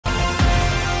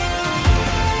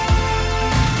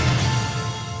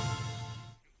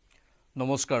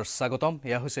নমস্কাৰ স্বাগতম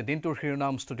ইয়া হৈছে দিনটোৰ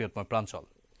শিৰোনাম ষ্টুডিঅ'ত মই প্ৰাঞ্চল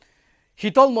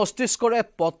শীতল মস্তিষ্কৰে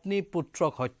পত্নী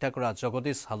পুত্ৰক হত্যা কৰা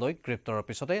জগদীশ হালৈ গ্ৰেপ্তাৰৰ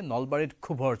পিছতে নলবাৰীত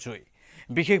খবৰৰ জুই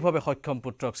বিশেষভাৱে সক্ষম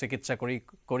পুত্ৰক চিকিৎসা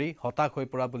কৰি হতাশ হৈ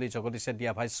পৰা বুলি জগদীশে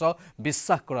দিয়া ভাষ্য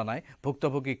বিশ্বাস কৰা নাই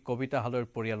ভুক্তভোগী কবিতা হালৈৰ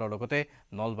পৰিয়ালৰ লগতে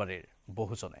নলবাৰীৰ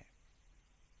বহুজনে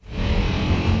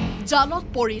জালত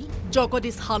পৰিল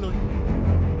জগদীশ হালৈ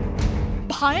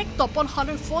ভায়েক তপন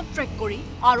হালৈৰ ফোন ট্ৰেক কৰি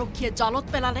আৰক্ষীয়ে জালত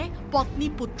পেলালে পত্নী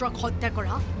পুত্ৰক হত্যা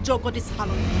কৰা জগদীশ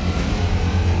হালৈ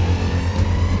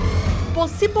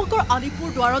পশ্চিমবংগৰ আলিপুৰ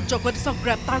দুৱাৰত জগদীশক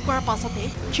গ্ৰেপ্তাৰ কৰাৰ পাছতে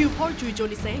ক্ষোভৰ জুই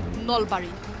জ্বলিছে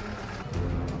নলবাৰীত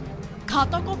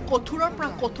ঘাতকক কঠোৰৰ পৰা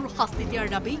কঠোৰ শাস্তি দিয়াৰ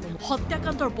দাবী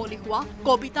হত্যাকাণ্ডৰ বলি হোৱা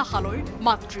কবিতা হালৈৰ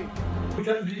মাতৃৰ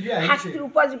শাস্তিৰ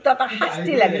উপযুক্ত এটা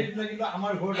শাস্তি লাগে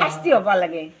শাস্তি হ'ব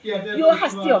লাগে কিয়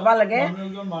শাস্তি হ'ব লাগে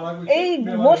এই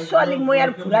মোৰ ছোৱালীক মই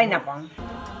আৰু ঘূৰাই নাপাওঁ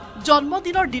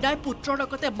জন্মদিনৰ দিনাই পুত্ৰৰ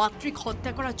লগতে মাতৃক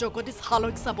হত্যা কৰা জগদীশ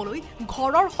হালৈক চাবলৈ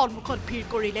ঘৰৰ সন্মুখত ভিৰ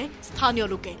কৰিলে স্থানীয়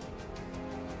লোকে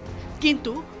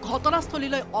কিন্তু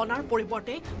ঘটনাস্থলীলৈ অনাৰ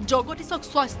পৰিৱৰ্তে জগদীশক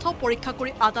স্বাস্থ্য পৰীক্ষা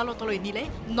কৰি আদালতলৈ নিলে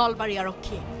নলবাৰী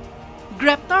আৰক্ষীয়ে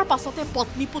গ্ৰেপ্তাৰ পাছতে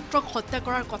পত্নী পুত্ৰক হত্যা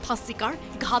কৰাৰ কথা স্বীকাৰ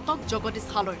ঘাতক জগদীশ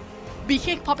হালৈৰ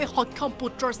বিশেষভাৱে সক্ষম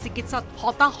পুত্ৰৰ চিকিৎসাত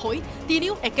হতাশ হৈ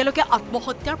তিনিও একেলগে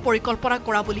আত্মহত্যাৰ পৰিকল্পনা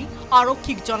কৰা বুলি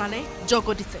আৰক্ষীক জনালে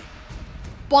জগদীশে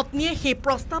পত্নীয়ে সেই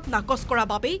প্ৰস্তাৱ নাকচ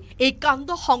কৰাৰ বাবেই এই কাণ্ড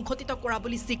সংঘটিত কৰা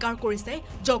বুলি স্বীকাৰ কৰিছে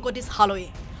জগদীশ হালৈয়ে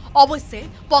অৱশ্যে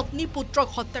পত্নী পুত্ৰক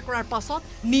হত্যা কৰাৰ পাছত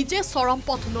নিজে চৰম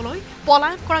পথ নলৈ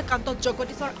পলায়ন কৰা কাণ্ডত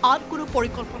জগদীশৰ আন কোনো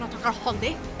পৰিকল্পনা থকাৰ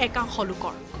সন্দেহ একাংশ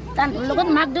লোকৰ তাৰ লগত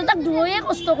মাক দেউতাক দুয়ে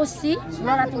কষ্ট কৰছি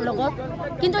লড়াটোৰ লগত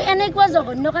কিন্তু এনেকুৱা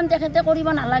জঘন্য কাম তেখেতে কৰিব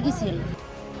নালাগিছিল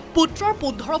পুত্ৰৰ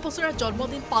 15 বছৰীয়া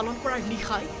জন্মদিন পালন কৰাৰ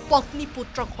নিশাই পত্নী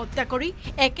পুত্ৰক হত্যা কৰি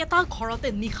একেটা ঘৰতে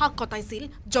নিশা কটাইছিল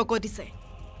জগদীশে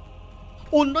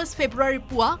 19 ফেব্ৰুৱাৰীৰ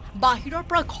পুৱা বাহিৰৰ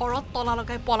পৰা ঘৰত তলা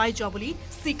লগাই পলাই যোৱা বুলি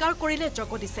স্বীকাৰ কৰিলে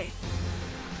জগদীশে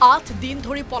 8 দিন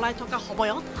ধৰি পলাই থকা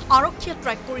সময়ত আৰক্ষীয়ে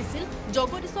ট্ৰেক কৰিছিল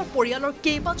জগদীশৰ পৰিয়ালৰ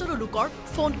কেইবাজনো লোকৰ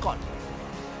ফোন কল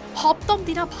সপ্তম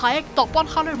দিনা ভায়েক তপন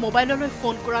হালৈৰ মোবাইললৈ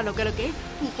ফোন কৰাৰ লগে লগে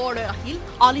পোহৰলৈ আহিল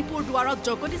আলিপুৰ দুৱাৰত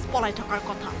জগদীশ পলাই থকাৰ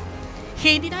কথা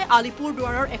সেইদিনাই আলিপুৰ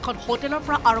দুৱাৰৰ এখন হোটেলৰ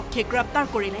পৰা আৰক্ষীয়ে গ্ৰেপ্তাৰ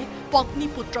কৰিলে পত্নী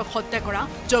পুত্ৰক হত্যা কৰা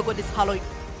জগদীশ হালৈক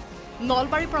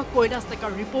নলবাৰীৰ পৰা কৈলাশ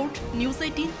ডেকাৰ report news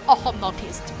 18 Assam north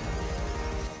east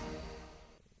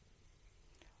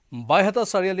Baihata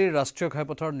চাৰিআলিৰ ৰাষ্ট্ৰীয়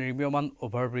ঘাইপথৰ নিৰ্মীয়মান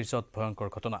অভাৰব্ৰিজত ভয়ংকৰ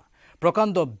ঘটনা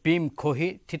প্ৰকাণ্ড বিম খহি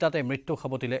থিতাতে মৃত্যু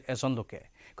সাবটিলে এজন লোকে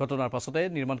ঘটনাৰ পাছতে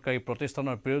নিৰ্মাণকাৰী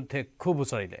প্ৰতিষ্ঠানৰ বিৰুদ্ধে ক্ষোভ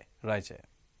উচ্চাৰিলে ৰাইজে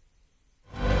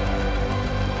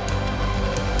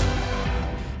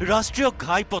ৰাষ্ট্ৰীয়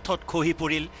ঘাইপথত খহি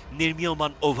পৰিল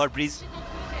নিৰ্মীয়মান অভাৰব্ৰিজ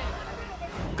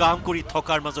কাম কৰি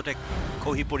থকাৰ মাজতে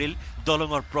খহি পৰিল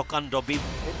দলঙৰ প্ৰকাণ্ড বিম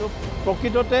এটো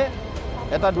প্ৰকৃততে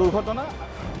এটা দুৰ্ঘটনা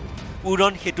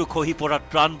উৰণ হেতু খহি পৰাত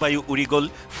প্ৰাণবায়ু উৰি গ'ল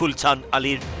ফুলচান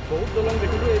আলিৰ বহুত দলং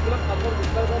দেখিলো এইবিলাক কামৰ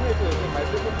বিস্তাৰ কাৰণে এইটো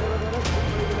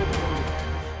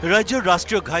ৰাজ্যৰ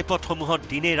ৰাষ্ট্ৰীয় ঘাইপথসমূহত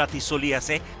দিনে ৰাতি চলি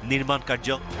আছে নিৰ্মাণ কাৰ্য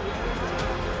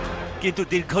কিন্তু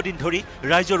দীৰ্ঘদিন ধৰি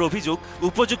ৰাজ্যৰ অভিযোগ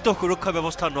উপযুক্ত সুৰক্ষা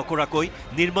ব্যৱস্থা নকৰাকৈ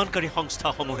নিৰ্মাণকাৰী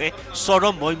সংস্থাসমূহে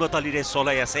চৰম মৈমতালিৰে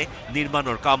চলাই আছে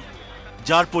নিৰ্মাণৰ কাম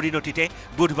যাৰ পৰিণতিতে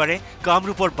বুধবাৰে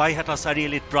কামৰূপৰ বাইহাটা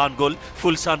চাৰিআলিত প্ৰাণ গ'ল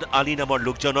ফুলচান আলী নামৰ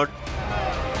লোকজনৰ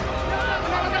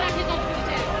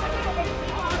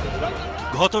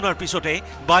ঘটনাৰ পিছতে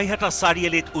বাইহাটা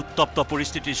চাৰিআলিত উত্তপ্ত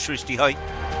পৰিস্থিতিৰ সৃষ্টি হয়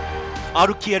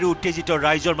আৰক্ষী আৰু উত্তেজিত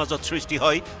ৰাইজৰ মাজত সৃষ্টি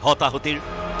হয় হতাহতিৰ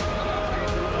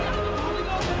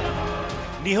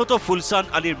নিহত ফুলচান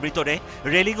আলীৰ মৃতদেহ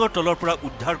ৰেলিঙৰ তলৰ পৰা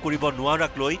উদ্ধাৰ কৰিব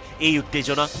নোৱাৰাক লৈ এই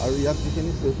উত্তেজনা আৰু ইয়াত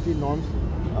যিখিনি সেফটি নৰ্মছ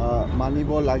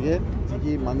মানিব লাগে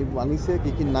কি মানিছে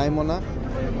কি নাই মনা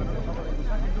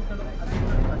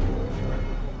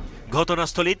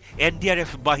ঘটনাস্থলীত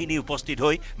NDRF বাহিনী উপস্থিত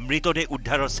হৈ মৃতদেহ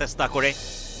উদ্ধাৰৰ চেষ্টা কৰে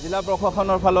জিলা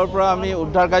প্ৰশাসনৰ ফালৰ পৰা আমি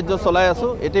উদ্ধাৰ কাৰ্য চলাই আছো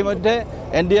ইতিমধ্যে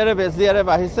NDRF SDRF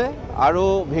আহিছে আৰু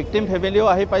ভিকটিম ফেমিলিও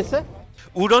আহি পাইছে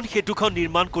উৰণ সেতুখন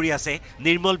নিৰ্মাণ কৰি আছে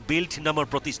নিৰ্মল বিল্ড নামৰ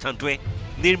প্ৰতিষ্ঠানটোৱে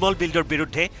নিৰ্মল বিল্ডৰ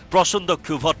বিৰুদ্ধে প্ৰচণ্ড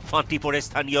ক্ষোভত ফাঁটি পৰে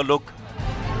স্থানীয় লোক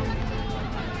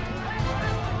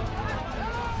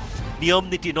নিয়ম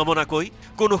নীতি নমনাকৈ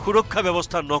কোনো সুৰক্ষা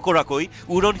ব্যৱস্থা নকৰাকৈ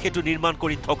উৰণ সেতু নিৰ্মাণ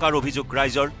কৰি থকাৰ অভিযোগ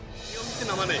ৰাইজৰ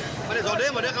মানে যদে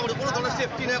মানে কাম কোনো ধৰণৰ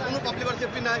সেফটি নাই কোনো পাব্লিকৰ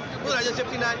সেফটি নাই কোনো ৰাইজৰ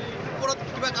সেফটি নাই ওপৰত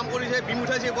কিবা কাম কৰিছে বিম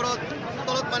উঠাইছে ওপৰত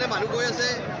তলত মানে মানুহ গৈ আছে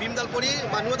বিমডাল পৰি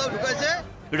মানুহ এটাও ঢুকাইছে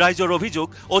ৰাইজৰ অভিযোগ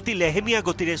অতি লেহেমীয়া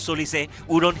গতিৰে চলিছে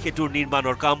উৰণ সেতুৰ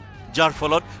নিৰ্মাণৰ কাম যাৰ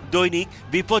ফলত দৈনিক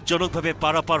বিপদজনকভাৱে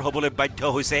পাৰাপাৰ হ'বলৈ বাধ্য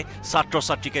হৈছে ছাত্ৰ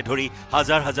ছাত্ৰীকে ধৰি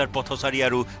হাজাৰ হাজাৰ পথচাৰী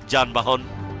আৰু যান বাহন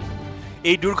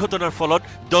এই দুৰ্ঘটনাৰ ফলত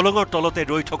দলঙৰ তলতে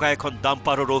ৰৈ থকা এখন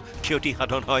ডাম্পাৰৰো ক্ষতি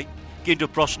সাধন হয় কিন্তু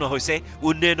প্ৰশ্ন হৈছে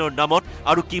উন্নয়নৰ নামত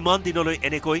আৰু কিমান দিনলৈ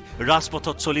এনেকৈ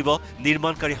ৰাজপথত চলিব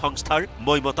নিৰ্মাণকাৰী সংস্থাৰ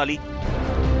মৈমতালি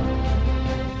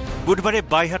বুধবাৰে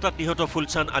বাইহাটাত নিহত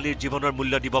ফুলচান আলীৰ জীৱনৰ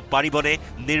মূল্য দিব পাৰিবনে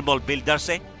নিৰ্মল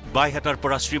বিল্ডাৰ্ছে বাইহাটাৰ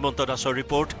পৰা শ্ৰীমন্ত দাসৰ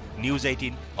report news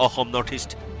 18 Assam north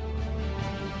east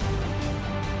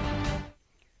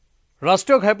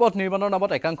ৰাষ্ট্ৰীয় ঘাইপথ নিৰ্মাণৰ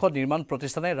নামত একাংশ নিৰ্মাণ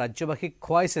প্ৰতিষ্ঠানে ৰাজ্যবাসীক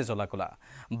খুৱাইছে জলাকলা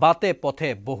বাটে পথে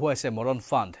বহুৱাইছে মৰণ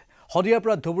ফাণ্ড হদিয়াৰ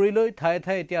পৰা ধুবুৰীলৈ ঠায়ে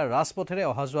ঠায়ে এতিয়া ৰাজপথেৰে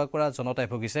অহা যোৱা কৰা জনতাই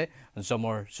ভুগিছে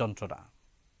জমৰ যন্ত্ৰণা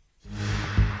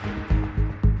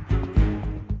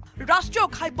ৰাষ্ট্ৰীয়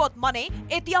ঘাইপথ মানে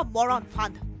এতিয়া মৰণ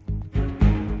ফাণ্ড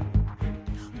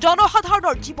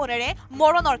জনসাধাৰণৰ জীৱনেৰে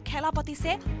মৰণৰ খেলা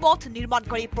পাতিছে পথ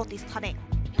নিৰ্মাণকাৰী প্ৰতিষ্ঠানে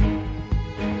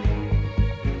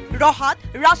ৰহাত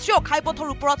ৰাষ্ট্ৰীয় ঘাইপথৰ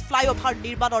ওপৰত ফ্লাইঅভাৰ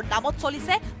নিৰ্মাণৰ নামত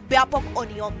চলিছে ব্যাপক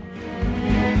অনিয়ম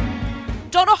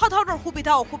জনসাধাৰণৰ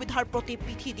সুবিধা অসুবিধাৰ প্ৰতি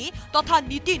পিঠি দি তথা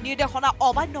নীতি নিৰ্দেশনা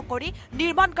অমান্য কৰি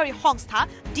নিৰ্মাণকাৰী সংস্থা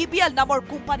ডিবিএল নামৰ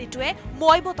কোম্পানীটোৱে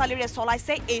মৈমতালিৰে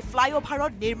চলাইছে এই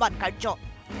ফ্লাইঅভাৰৰ নিৰ্মাণ কাৰ্য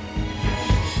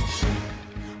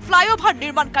ফ্লাইঅভাৰ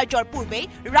নিৰ্মাণ কাৰ্যৰ পূৰ্বে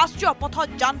ৰাষ্ট্ৰীয় পথত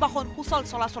যান-বাহন সুচল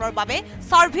চলাচলৰ বাবে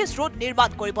সাৰ্ভিস ৰোড নিৰ্মাণ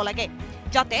কৰিব লাগে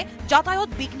যাতে যাতায়াত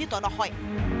বিঘ্নিত নহয়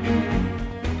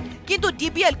কিন্তু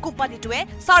ডিবিএল কোম্পানীটোৱে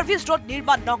সাৰ্ভিস ৰোড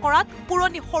নিৰ্মাণ নকৰাত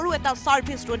পুৰণি সৰু এটা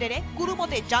সাৰ্ভিস ৰোডেৰে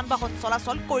কোনোমতে যান-বাহন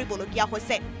চলাচল কৰিবলগীয়া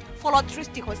হৈছে ফলত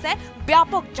সৃষ্টি হৈছে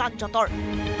ব্যাপক যান-জঁটৰ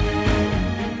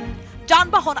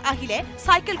যান-বাহন আহিলে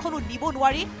চাইকেলখনো নিব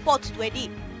নোৱাৰি পথটোৱেদি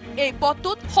এই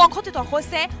পথটোত সংঘটিত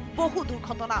হৈছে বহু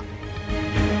দুৰ্ঘটনা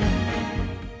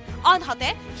আনহাতে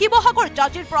শিৱসাগৰ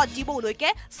জাজিৰ পৰা ডিবৌলৈকে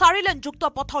 4 লেনযুক্ত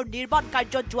পথৰ নিৰ্মাণ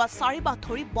কাৰ্য যোৱা 4 মাহ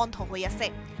ধৰি বন্ধ হৈ আছে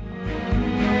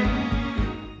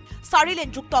 4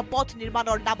 লেনযুক্ত পথ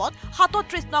নিৰ্মাণৰ নামত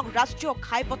 37 নং ৰাষ্ট্ৰীয়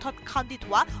ঘাইপথত খান্দি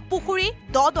থোৱা পুখুৰী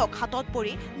দ ঘাটত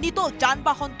পৰি নিতৌ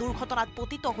যান-বাহন দুৰ্ঘটনাত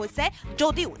পতিত হৈছে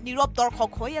যদিও নীৰৱ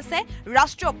দৰ্শক হৈ আছে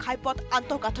ৰাষ্ট্ৰীয় ঘাইপথ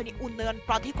আন্তঃগাঁথনি উন্নয়ন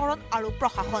প্ৰাধিকৰণ আৰু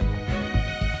প্ৰশাসন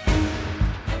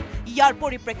ইয়াৰ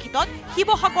পৰিপ্ৰেক্ষিতত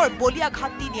শিৱসাগৰ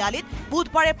বলিয়াঘাট তিনিআলিত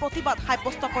বুধবাৰে প্ৰতিবাদ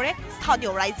সাব্যস্ত কৰে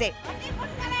স্থানীয় ৰাইজে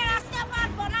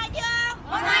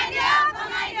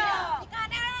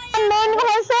মেইন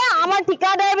হৈছে আমাৰ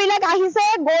ঠিকাদাৰ বিলাক আহিছে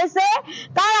গৈছে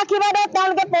তাৰ আশীৰ্বাদত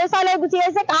তেওঁলোকে পইচা লৈ গুচি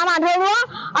আহিছে কাম আধৰুৱা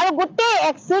আৰু গোটেই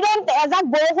এক্সিডেণ্ট এজাক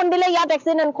বৰষুণ দিলে ইয়াত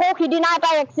এক্সিডেণ্ট সিদিনা এটা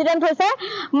এক্সিডেণ্ট হৈছে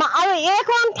আৰু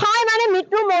এইখন ঠাই মানে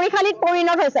মৃত্যু মৰিশালীত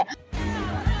পৰিণত হৈছে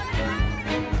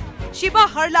শিৱা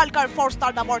হৰলালকাৰ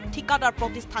ফৰষ্টাৰ নামৰ ঠিকাদাৰ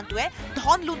প্ৰতিষ্ঠানটোৱে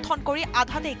ধন লুণ্ঠন কৰি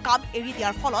আধাতে কাম এৰি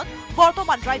দিয়াৰ ফলত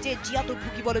বৰ্তমান ৰাইজে জিয়াটো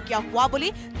ভুগিবলগীয়া হোৱা বুলি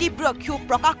তীব্ৰ ক্ষোভ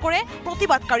প্ৰকাশ কৰে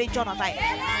প্ৰতিবাদকাৰী জনতাই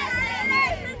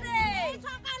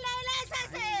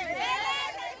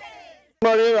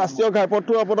ৰাষ্ট্ৰীয়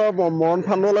ঘাইপথটো আপোনাৰ মৰণ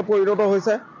ফাণ্ডলৈ পৰিণত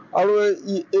হৈছে আৰু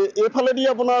এইফালেদি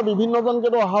আপোনাৰ বিভিন্নজনকে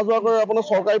অহা যোৱা কৰে আপোনাৰ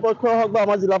চৰকাৰী পক্ষই হওক বা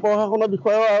আমাৰ জিলা প্ৰশাসনৰ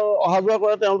বিষয়ে অহা যোৱা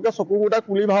কৰে তেওঁলোকে চকুমুটা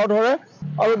কুলি ভাও ধৰে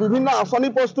আৰু বিভিন্ন আঁচনি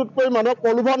প্ৰস্তুত কৰি মানুহক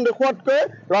প্ৰলোভন দেখুৱাতকৈ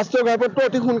ৰাষ্ট্ৰীয় ঘাইপথটো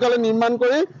অতি সোনকালে নিৰ্মাণ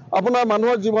কৰি আপোনাৰ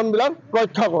মানুহৰ জীৱনবিলাক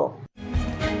ৰক্ষা কৰক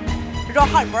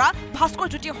ৰহাৰ পৰা ভাস্কৰ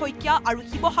জ্যোতি শইকীয়া আৰু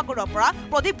শিৱসাগৰৰ পৰা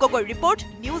প্ৰদীপ গগৈৰ report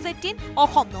news 18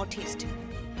 Assam north east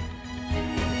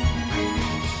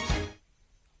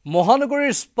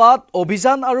মহানগৰীৰ স্পাট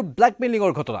অভিযান আৰু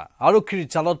ব্লেকমেইলিঙৰ ঘটনা আৰক্ষীৰ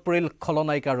জালত পৰিল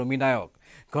খলনায়িকা ৰুমি নায়ক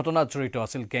ঘটনাত জড়িত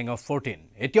আছিল গেং অফ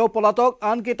 14 এতিয়াও পলাতক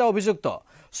আন কেইটা অভিযুক্ত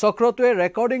চক্ৰটোৱে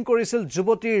ৰেকৰ্ডিং কৰিছিল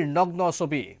যুৱতীৰ নগ্ন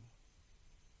ছবি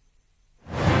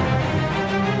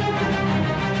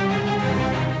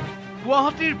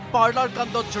গুৱাহাটীৰ পাৰ্লাৰ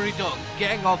কাণ্ডত জড়িত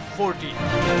গেং অফ 14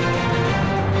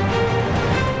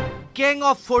 গেং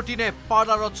অফ 14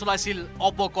 পাৰ্লাৰত চলাইছিল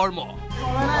অপকৰ্ম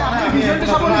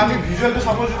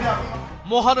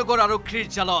মহানগৰ আৰক্ষীৰ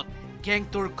জালত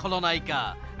গেংটোৰ খলনায়িকা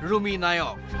ৰুমি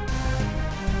নায়ক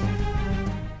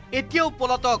এতিয়াও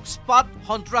পলাতক স্পাট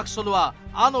সন্ত্ৰাস চলোৱা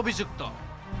আন অভিযুক্ত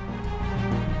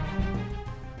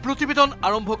প্ৰতিবেদন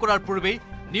আৰম্ভ কৰাৰ পূৰ্বেই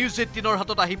নিউজ 18ৰ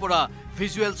হাতত আহি পৰা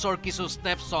ভিজুৱেলছৰ কিছু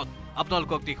স্নেপশ্বট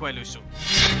আপোনালোকক দেখুৱাই লৈছো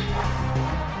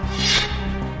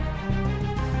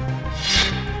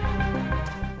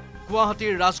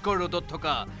গুৱাহাটীৰ ৰাজগড় ৰোডত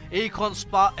থকা এইখন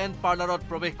স্পা এণ্ড পাৰ্লাৰত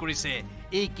প্ৰৱেশ কৰিছে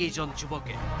এই কেইজন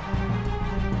যুৱকে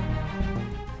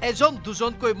এজন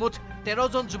দুজনকৈ মুঠ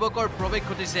 13 জন যুৱকৰ প্ৰৱেশ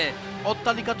ঘটিছে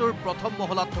অট্টালিকাটোৰ প্ৰথম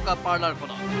মহলাত থকা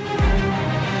পাৰ্লাৰখনত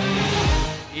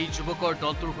এই যুৱকৰ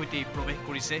দলটোৰ সৈতে প্ৰৱেশ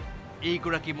কৰিছে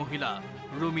এইগৰাকী মহিলা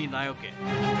ৰুমি নায়কে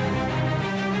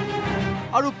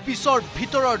আৰু পিছৰ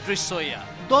ভিতৰৰ দৃশ্য এয়া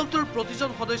দলটোৰ প্ৰতিজন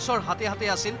সদস্যৰ হাতে হাতে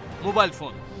আছিল মোবাইল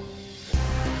ফোন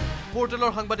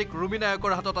পোৰ্টেলৰ সাংবাদিক ৰুমি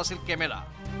নায়কৰ হাতত আছিল কেমেৰা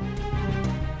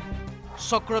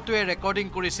চক্ৰটোৱে ৰেকৰ্ডিং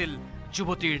কৰিছিল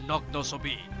যুৱতীৰ নগ্ন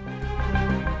ছবি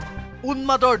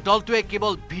উন্মাদৰ দলটোৱে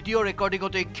কেৱল ভিডিঅ'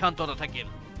 ৰেকৰ্ডিঙতে ক্ষান্ত নাথাকিল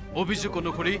অভিযোগ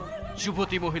অনুসৰি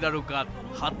যুৱতী মহিলাৰো গাত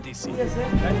হাত দিছিল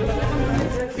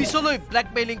পিছলৈ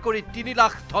ব্লেকমেইলিং কৰি 3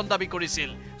 লাখ ধন দাবী কৰিছিল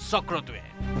চক্ৰটোৱে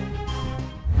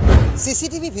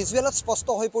CCTV ভিজুৱেলত স্পষ্ট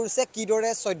হৈ পৰিছে কিদৰে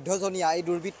 14 জনীয়া এই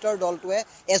দুৰ্বৃত্তৰ দলটোৱে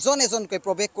এজনকৈ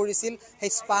প্ৰৱেশ কৰিছিল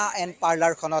সেই স্পা এণ্ড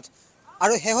পাৰ্লাৰখনত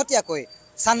আৰু হেহতীয়াকৈ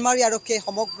চানমাৰী আৰক্ষীয়ে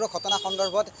সমগ্ৰ ঘটনা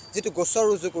সন্দৰ্ভত যেটো গোচৰ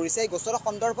ৰুজু কৰিছে এই গোচৰৰ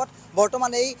সন্দৰ্ভত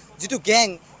বৰ্তমান এই যেটো গ্যাং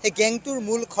এই গ্যাংটোৰ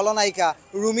মূল খলনায়িকা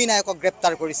ৰুমি নায়কক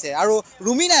গ্ৰেপ্তাৰ কৰিছে আৰু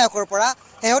ৰুমি নায়কৰ পৰা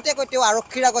হেহতীয়াকৈ তেওঁ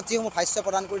আৰক্ষীৰ আগত যিসমূহ ভাষ্য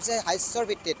প্ৰদান কৰিছে হাস্যৰ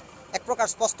ভিত্তিত এক প্ৰকাৰ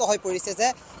স্পষ্ট হৈ পৰিছে যে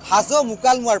হাজো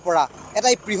মুকালমুৱাৰ পৰা এটা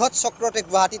বৃহৎ চক্ৰতে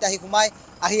গুৱাহাটীত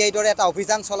আহি এইদৰে এটা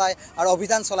অভিযান চলায় আৰু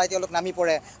অভিযান চলাই তেওঁলোক নামি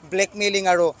পৰে ব্লেকমেইলিং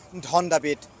আৰু ধন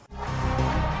দাবীত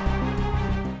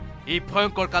এই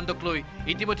ভয়ংকৰ কাণ্ডক লৈ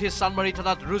ইতিমধ্যে চানমাৰী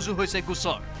থানাত ৰুজু হৈছে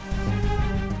গোচৰ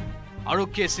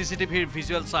আৰক্ষীয়ে CCTVৰ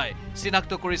ভিজুৱেল চাই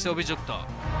চিনাক্ত কৰিছে অভিযুক্ত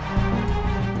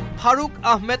ফাৰুক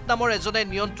আহমেদ নামৰ এজনে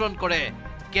নিয়ন্ত্ৰণ কৰে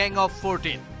গ্যাং অফ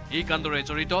 14 এই কাণ্ডৰে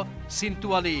জড়িত চিন্তু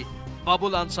আলী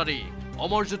বাবুল আনসাৰী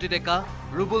অমৰজ্যোতি ডেকা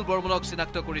ৰুবুল বৰ্মনক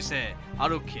চিনাক্ত কৰিছে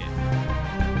আৰক্ষীয়ে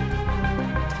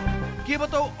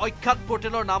কেইবাটাও অখ্যাত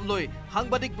পৰ্টেলৰ নাম লৈ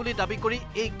সাংবাদিক বুলি দাবী কৰি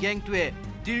এই গ্যাংটোৱে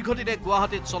দীৰ্ঘদিনে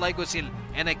গুৱাহাটীত চলাই গৈছিল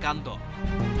এনে কাণ্ড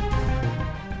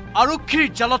আৰক্ষীৰ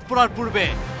জালত পৰাৰ পূৰ্বে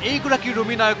এইগৰাকী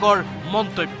ৰুমি নায়কৰ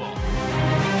মন্তব্য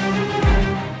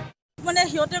মানে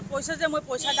হিয়তে পইচা যে মই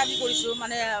পইচা দাবী কৰিছো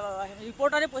মানে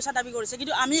ৰিপৰ্টাৰে পইচা দাবী কৰিছে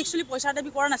কিন্তু আমি একচুয়ালি পইচা দাবী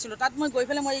কৰা নাছিলো তাত মই গৈ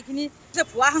ফেলে মই এইখিনি যে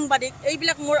ভুৱা সাংবাদিক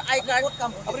এইবিলাক মোৰ আই কাৰ্ড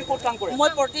আপুনি ক'ত কাম কৰে মই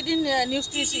প্ৰতিদিন নিউজ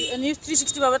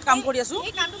 360 ভাবে কাম কৰি আছো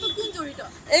এই কাণ্ডটো কোন জড়িত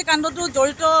এই কাণ্ডটো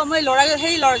জড়িত মই লৰা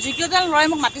সেই যিকেইজন লৰাই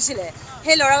মোক মাতিছিলে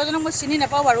সেই লৰাজনক মই চিনি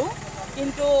নাপাও বাৰু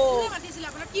কিন্তু মাতিছিলে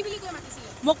আপোনাৰ কি বুলি কৈ মাতিছিলে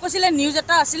মোক কৈছিলে নিউজ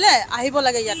এটা আছিলে আহিব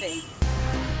লাগে ইয়াতে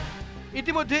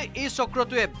ইতিমধ্যে এই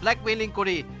চক্ৰটোৱে ব্লেকমেইলিং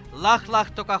কৰি লাখ লাখ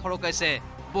টকা খৰকাইছে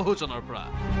বহুজনৰ পৰা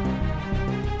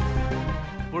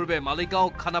পূৰ্বে মালিগাঁও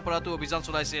খানাপাৰাটো অভিযান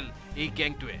চলাইছিল এই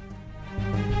গ্যাংটোৱে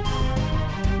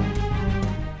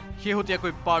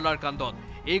শেহতীয়াকৈ পাৰ্লাৰ কাণ্ডত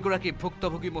এইগৰাকী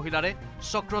ভুক্তভোগী মহিলাৰে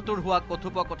চক্ৰটোৰ হোৱা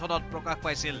কথোপকথনত প্ৰকাশ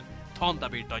পাইছিল ধন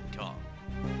দাবীৰ তথ্য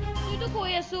তো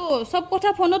কৈ আছো সব কথা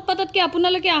ফোনত পাততকে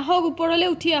আপোনালোকে আহক ওপৰলৈ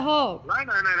উঠি আহক নাই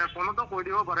ফোনতো কৈ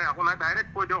দিব পাৰে আপোনাৰ ডাইৰেক্ট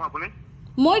কৈ দিওক আপুনি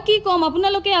মই কি কম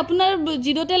আপোনালোকে আপোনাৰ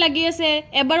জিৰোতে লাগি আছে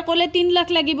এবাৰ ক'লে 3 লাখ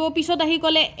লাগিব পিছত আহি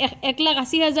ক'লে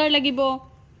 1,80,000 লাগিব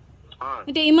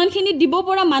এটা ইমানখিনি দিব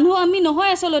পৰা মানুহ আমি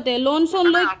নহয় আসলতে লোন সোন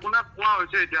লৈ আপোনাক কোৱা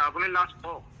হৈছে এতিয়া আপুনি লাষ্ট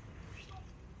কওক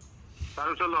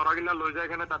তাৰপিছত লৰাগিলা লৈ যায়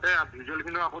কেনে তাতে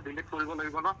ভিজুৱেলখিনি আকৌ ডিলিট কৰিব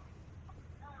লাগিব ন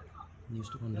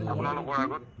নিউজটো বন্ধ হ'ব আপোনালোকৰ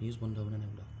আগত নিউজ বন্ধ হ'ব নে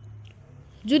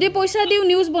যদি পইচা দিও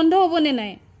নিউজ বন্ধ হ'ব নে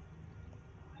নাই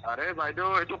আৰে বাইদেউ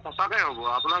এটো সঁচাকে হ'ব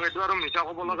আপোনাক এটো আৰু মিছা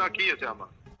ক'ব লগা কি আছে আমাৰ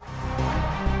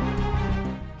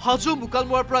হাজো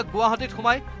মুকালমুৱাৰ পৰা গুৱাহাটীত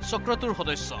সোমাই চক্ৰটোৰ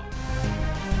সদস্য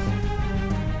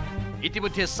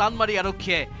ইতিমধ্যে চানমাৰী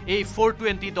আৰক্ষীয়ে এই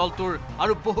 420 দলটোৰ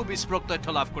আৰু বহু বিস্ফোৰক তথ্য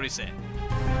লাভ কৰিছে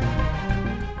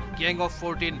গ্যাং অফ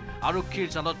 14 আৰক্ষীৰ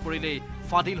জালত পৰিলেই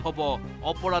ফাদিল হ'ব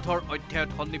অপৰাধৰ অধ্যায়ত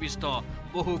সন্নিবিষ্ট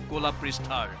বহু গোলা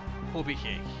পৃষ্ঠাৰ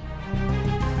সবিশেষ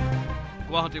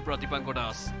গুৱাহাটীৰ পৰা Dipankar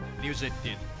Das News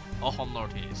 18 Assam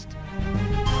Northeast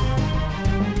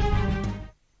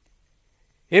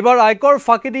এবাৰ আয়কৰ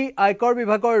ফাঁকিদি আয়কৰ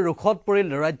বিভাগৰ ৰুখত পৰিল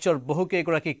ৰাজ্যৰ বহু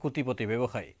কেইগৰাকী কোটিপতি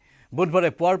ব্যৱসায়ী বুধবাৰে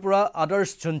পুৱাৰ পৰা আদৰ্শ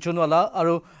ঝুনঝুনৱালা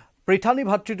আৰু পৃথানী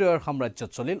ভাতৃদ্বয়ৰ সাম্ৰাজ্যত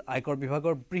চলিল আয়কৰ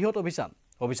বিভাগৰ বৃহৎ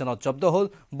অভিযানত জব্দ হ'ল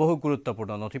বহু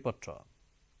গুৰুত্বপূৰ্ণ নথিপত্ৰ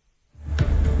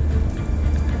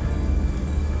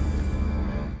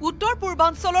উত্তৰ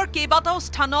পূৰ্বাঞ্চলৰ কেইবাটাও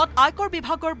স্থানত আয়কৰ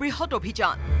বিভাগৰ বৃহৎ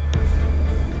অভিযান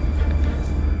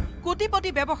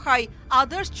কোটিপতি ব্যৱসায়ী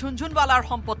আদৰ্শ ঝুনঝুনৱালাৰ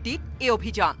সম্পত্তিত এই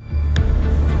অভিযান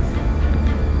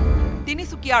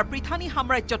তিনিচুকীয়াৰ পৃথানী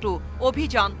সাম্ৰাজ্যতো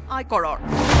অভিযান আয়কৰৰ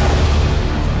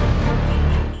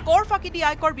কৰ ফাঁকিদি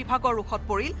আয়কৰ বিভাগৰ ৰুখত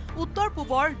পৰিল উত্তৰ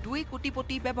পূবৰ 2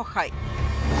 কোটিপতি ব্যৱসায়ী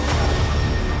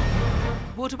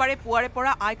বুধবাৰে পুৱাৰে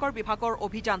পৰা আয়কৰ বিভাগৰ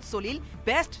অভিযান চলিল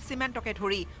বেষ্ট সিমেণ্টকে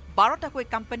ধৰি 12টাকৈ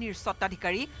কোম্পানীৰ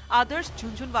স্বত্বাধিকাৰী আদৰ্শ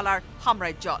ঝুনঝুনৱালাৰ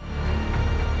সাম্ৰাজ্যত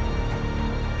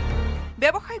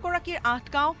ব্যৱসায়ীগৰাকীৰ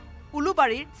 8 গাঁও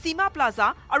উলুবাৰীৰ সীমা প্লাজা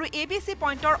আৰু ABC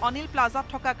পইণ্টৰ অনিল প্লাজাত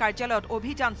থকা কাৰ্যালয়ত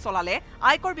অভিযান চলালে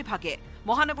আয়কৰ বিভাগে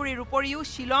মহানগৰীৰ উপৰিও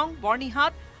শিলং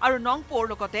বৰ্ণিহাট আৰু নংপোৰ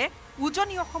লগতে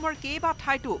উজনি অসমৰ কেইবা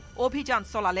ঠাইতো অভিযান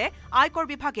চলালে আয়কৰ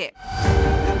বিভাগে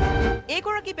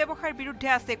এগৰাকী ব্যৱসায়ীৰ বিৰুদ্ধে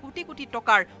আছে কোটি কোটি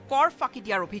টকাৰ কৰ ফাঁকি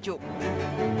দিয়াৰ অভিযোগ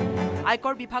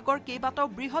আয়কৰ বিভাগৰ কেইবাটাও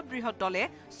বৃহৎ দলে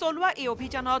চলোৱা এই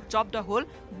অভিযানত জব্দ হ'ল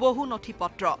বহু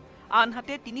নথিপত্ৰ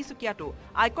আনহাতে তিনিচুকীয়াতো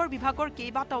আয়কৰ বিভাগৰ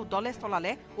কেইবাটাও দলে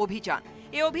চলালে অভিযান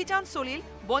এই অভিযান চলিল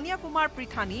বনিয়া কুমাৰ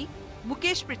পৃথানী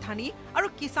মুকেশ পৃথানী আৰু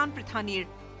কিষাণ পৃথানীৰ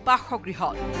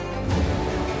বাসগৃহত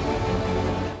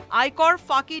আয়কৰ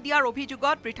ফাঁকি দিয়াৰ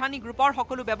অভিযোগত পৃথানী গ্ৰুপৰ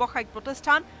সকলো ব্যৱসায়িক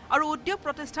প্ৰতিষ্ঠান আৰু উদ্যোগ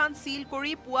প্ৰতিষ্ঠান সিল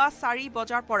কৰি পুৱা 4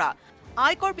 বজাৰ পৰা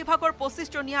আয়কৰ বিভাগৰ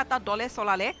 25 জনীয়া এটা দলে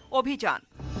চলালে অভিযান।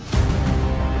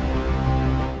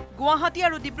 গুৱাহাটী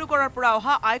আৰু ডিব্ৰুগড়ৰ পৰা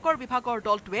অহা আয়কৰ বিভাগৰ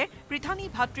দলটোৱে পৃথানী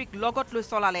ভাতৃক লগত লৈ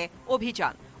চলালে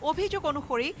অভিযান। অভিযোগ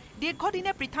অনুসৰি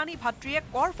দীৰ্ঘদিনে পৃথানী ভাতৃয়ে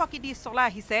কৰ ফাঁকি দি চলাই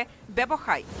আহিছে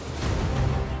ব্যৱসায়।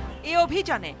 এই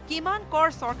অভিযানে কিমান কৰ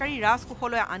চৰকাৰী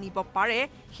ৰাজকোষলৈ আনিব পাৰে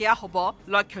সেয়া হ'ব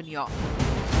লক্ষণীয়।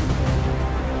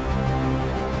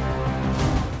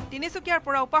 তিনিচুকীয়াৰ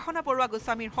পৰা উপাসনা বৰুৱা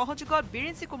গোস্বামীৰ সহযোগত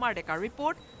বীৰেঞ্চি কুমাৰ ডেকাৰ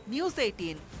report, news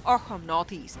 18 Assam north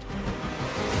east.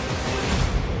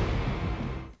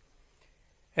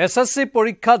 SSC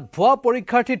পৰীক্ষাত ভুৱা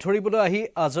পৰীক্ষাৰ্থী ধৰিবলৈ আহি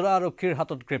আজৰা আৰক্ষীৰ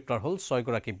হাতত গ্ৰেপ্তাৰ হ'ল 6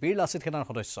 গৰাকী বীৰ লাচিত সেনাৰ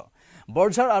সদস্য।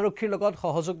 বৰঝাৰ আৰক্ষীৰ লগত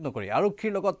সহযোগ নকৰি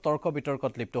আৰক্ষীৰ লগত তৰ্ক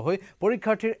বিতৰ্কত লিপ্ত হৈ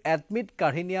পৰীক্ষাৰ্থীৰ এডমিট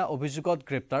কাঢ়ি নিয়া অভিযোগত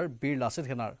গ্ৰেপ্তাৰ বীৰ লাচিত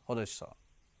সেনাৰ সদস্য।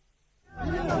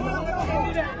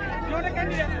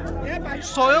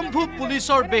 স্বয়ম্ভূ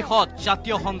পুলিচৰ বেশত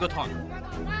জাতীয় সংগঠন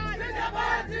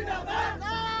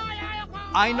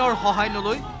আইনৰ সহায়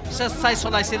নলৈ স্বেচ্ছাই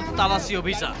চলাইছিল তালাচী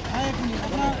অভিযান।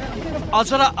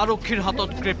 আজৰা আৰক্ষীৰ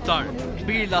হাতত গ্ৰেপ্তাৰ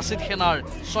বীৰ লাচিত সেনাৰ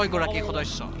 6 গৰাকী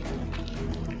সদস্য।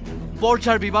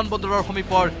 বৰঝাৰ বিমানবন্দৰৰ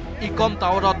সমীপৰ ইকম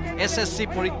টাৱাৰত এছএছচি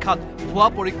পৰীক্ষাত ভুৱা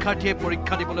পৰীক্ষাৰ্থীয়ে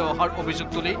পৰীক্ষা দিবলৈ অহাৰ অভিযোগ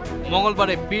তুলি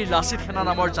মঙলবাৰে বীৰ লাচিত সেনা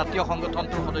নামৰ জাতীয়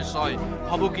সংগঠনটোৰ সদস্যই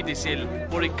ভাবুকি দিছিল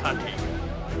পৰীক্ষাৰ্থী।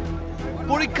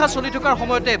 পৰীক্ষা চলি থকাৰ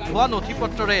সময়তে ভুৱা নথি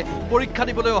পত্ৰৰে পৰীক্ষা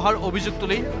দিবলৈ অহাৰ অভিযোগ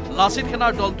তুলি লাচিত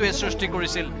সেনাৰ দলটোৱে সৃষ্টি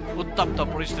কৰিছিল উত্তপ্ত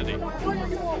পৰিস্থিতি।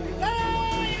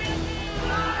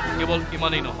 কেৱল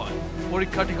ইমানেই নহয়,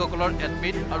 পৰীক্ষাৰ্থীসকলৰ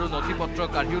এডমিট আৰু নথি পত্ৰ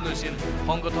কাঢ়িও লৈছিল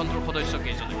সংগঠনটোৰ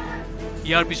সদস্যকেইজনে।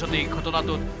 ইয়াৰ পিছতে এই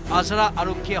ঘটনাটোত আজৰা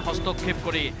আৰক্ষীয়ে হস্তক্ষেপ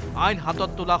কৰি আইন হাতত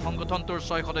তোলা সংগঠনটোৰ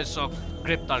 6 সদস্যক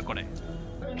গ্ৰেপ্তাৰ কৰে।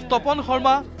 তপন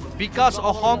শৰ্মা, বিকাশ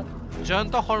অসম,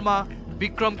 জয়ন্ত শৰ্মা,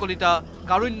 বিক্ৰম কলিতা,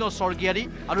 কাৰুণ্য স্বৰ্গীয়াৰী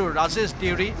আৰু ৰাজেশ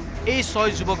দেউৰী এই 6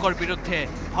 যুৱকৰ বিৰুদ্ধে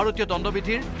ভাৰতীয়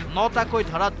দণ্ডবিধিৰ 9টাকৈ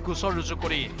ধাৰাত গোচৰ ৰুজু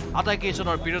কৰি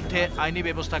আটাইকেইজনৰ বিৰুদ্ধে আইনী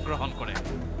ব্যৱস্থা গ্ৰহণ কৰে।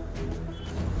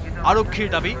 আৰক্ষীৰ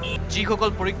দাবী, যিসকল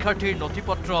পৰীক্ষাৰ্থীৰ নথি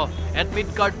পত্ৰ এডমিট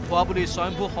কাৰ্ড ভুৱা বুলি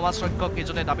স্বয়ম্ভূ সমাজৰক্ষক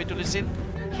কেইজনে দাবী তুলিছিল,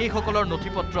 সেইসকলৰ নথি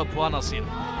পত্ৰ ভুৱা নাছিল।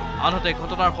 আনহাতে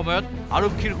ঘটনাৰ সময়ত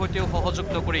আৰক্ষীৰ সৈতেও সহযোগ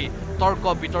নকৰি তৰ্ক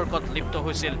বিতৰ্কত লিপ্ত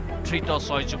হৈছিল ধৃত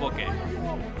 6 যুৱকে।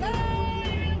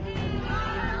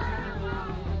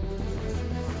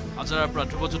 আজৰাৰ পৰা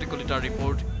ধ্ৰুৱজ্যোতি কলিতাৰ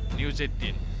report, news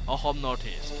 18 Assam north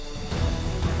east.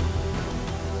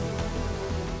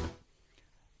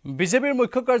 বিজেপিৰ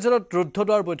মুখ্য কাৰ্যালয়ত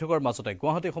ৰুদ্ধদ্বাৰ বৈঠকৰ মাজতে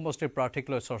গুৱাহাটী সমষ্টিৰ প্ৰাৰ্থীক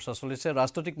লৈ চৰ্চা চলিছে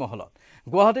ৰাজনৈতিক মহলত।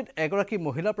 গুৱাহাটীত এগৰাকী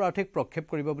মহিলা প্ৰাৰ্থীক প্ৰক্ষেপ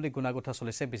কৰিব বুলি গুণাগুঠা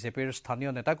চলিছে বিজেপিৰ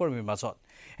স্থানীয় নেতাকৰ্মীৰ মাজত।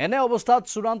 এনে অৱস্থাত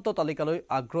চূড়ান্ত তালিকালৈ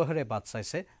আগ্ৰহেৰে বাট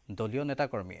চাইছে দলীয়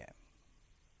নেতাকৰ্মীয়ে।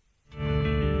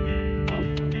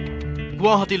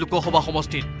 গুৱাহাটী লোকসভা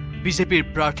সমষ্টিত বিজেপিৰ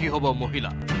প্ৰাৰ্থী হ'ব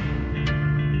মহিলা।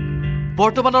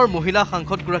 বৰ্তমানৰ মহিলা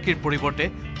সাংসদগৰাকীৰ পৰিৱৰ্তে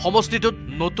সমষ্টিটোত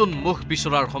নতুন মুখ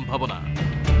বিচৰাৰ সম্ভাৱনা।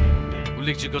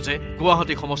 উল্লেখযোগ্য যে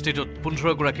গুৱাহাটী সমষ্টিটোত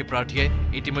 15 গৰাকী প্ৰাৰ্থীয়ে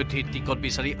ইতিমধ্যে টিকট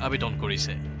বিচাৰি আবেদন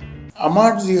কৰিছে।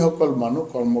 আমাৰ যিসকল মানুহ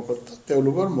কৰ্মকৰ্তা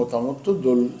তেওঁলোকৰ মতামতটো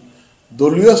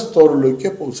দলীয় স্তৰলৈকে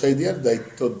পৌঁছাই দিয়াৰ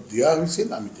দায়িত্ব দিয়া হৈছিল,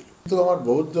 আমি দিলোঁ। কিন্তু আমাৰ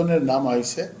বহুতজনেৰ নাম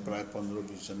আহিছে, প্ৰায়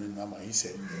 15-20 জনেৰ নাম আহিছে।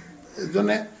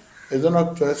 এজনক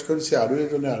চয়েস কৰিছে আৰু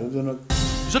এজনে আৰু এজনক।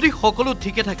 যদি সকলো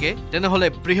ঠিকে থাকে তেনেহলে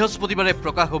বৃহস্পতিবাৰে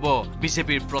প্ৰকাশ হ'ব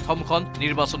বিজেপিৰ প্ৰথমখন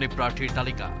নিৰ্বাচনী প্ৰাৰ্থীৰ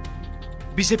তালিকা।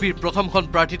 বিজেপিৰ প্ৰথমখন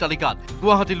প্ৰাৰ্থী তালিকাত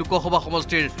গুৱাহাটী লোকসভা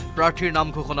সমষ্টিৰ প্ৰাৰ্থীৰ নাম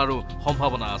ঘোষণাৰো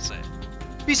সম্ভাৱনা আছে।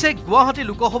 পিছে গুৱাহাটী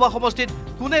লোকসভা সমষ্টিত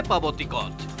কোনে পাব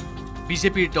টিকট?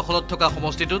 বিজেপিৰ দখলত থকা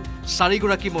সমষ্টিটোত 4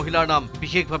 গৰাকী মহিলাৰ নাম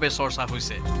বিশেষভাৱে চৰ্চা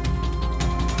হৈছে।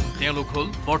 তেওঁলোক হ'ল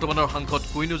বৰ্তমানৰ সাংসদ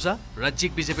কুইনুজা,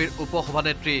 ৰাজ্যিক বিজেপিৰ উপ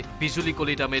সভানেত্ৰী বিজুলী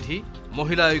কলিতা মেধি,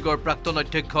 মহিলা আয়োগৰ প্ৰাক্তন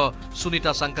অধ্যক্ষ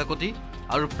সুনীতা চাংকাকতি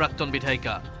আৰু প্ৰাক্তন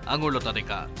বিধায়িকা আঙুৰলতা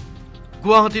ডেকা।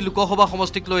 গুৱাহাটী লোকসভা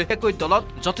সমষ্টিক লৈ একৈ দলত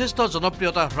যথেষ্ট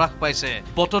জনপ্ৰিয়তা হ্ৰাস পাইছে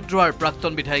বটদ্ৰৱাৰ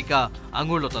প্ৰাক্তন বিধায়িকা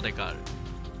আঙুৰলতা ডেকাৰ।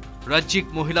 ৰাজ্যিক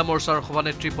মহিলা মৰ্চাৰ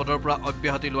সভানেত্ৰী পদৰ পৰা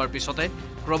অব্যাহতি লোৱাৰ পিছতে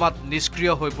ক্ৰমাৎ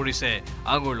নিষ্ক্ৰিয় হৈ পৰিছে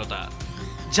আঙুৰলতা,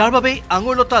 যাৰ বাবে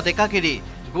আঙুৰলতা ডেকাক এৰি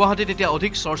গুৱাহাটীত এতিয়া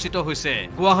অধিক চৰ্চিত হৈছে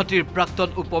গুৱাহাটীৰ প্ৰাক্তন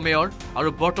উপমেয়ৰ আৰু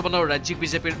বৰ্তমানৰ ৰাজ্যিক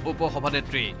বিজেপিৰ উপ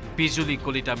সভানেত্ৰী বিজুলী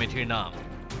কলিতা মেধিৰ নাম।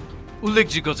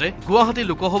 উল্লেখযোগ্য যে গুৱাহাটী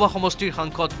লোকসভা সমষ্টিৰ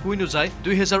সাংসদ কুইনুজাই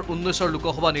 2019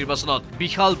 লোকসভা নিৰ্বাচনত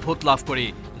বিশাল ভোট লাভ কৰি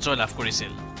জয়লাভ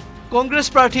কৰিছিল। কংগ্ৰেছ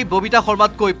প্ৰাৰ্থী ববিতা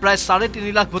শৰ্মাতকৈ প্ৰায়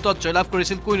 3.5 লাখ ভোটত জয়লাভ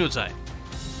কৰিছিল কুইনুজাই।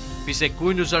 পিছে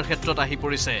কুইনুজাৰ ক্ষেত্ৰত আহি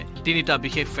পৰিছে 3টা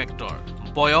বিশেষ ফেক্টৰ: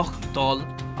 বয়স, দল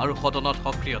আৰু সদনত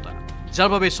সক্ৰিয়তা, যাৰ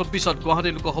বাবে 24ত গুৱাহাটী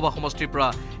লোকসভা সমষ্টিৰ পৰা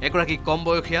এগৰাকী কম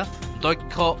বয়সীয়া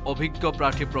দক্ষ অভিজ্ঞ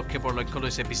প্ৰাৰ্থী প্ৰক্ষেপৰ লক্ষ্য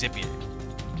লৈছে বিজেপিয়ে।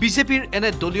 বিজেপিৰ এনে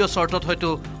দলীয় স্বাৰ্থত হয়তো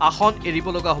আসন এৰিব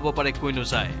লগা হ'ব পাৰে কৈ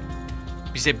নোযায়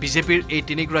পিছে বিজেপিৰ এই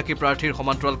তিনিগৰাকী প্ৰাৰ্থীৰ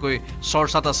সমান্তৰালকৈ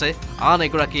চৰ্চাত আছে আন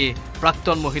এগৰাকী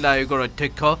প্ৰাক্তন মহিলা আয়োগৰ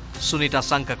অধ্যক্ষ সুনীতা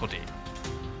চাংকাকতি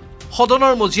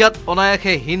সদনৰ মজিয়াত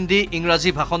অনায়াসে হিন্দী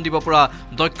ইংৰাজী ভাষণ দিব পৰা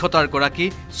দক্ষতাৰ গৰাকী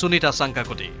সুনীতা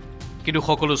চাংকাকতি কিন্তু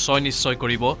সকলো ছয় নিশ্চয়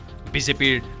কৰিব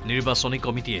বিজেপিৰ নিৰ্বাচনী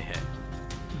কমিটিয়েহে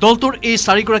দলটোৰ এই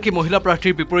চাৰিগৰাকী মহিলা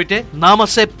প্ৰাৰ্থীৰ বিপৰীতে নাম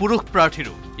আছে পুৰুষ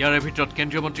প্ৰাৰ্থীৰো ইয়াৰে ভিতৰত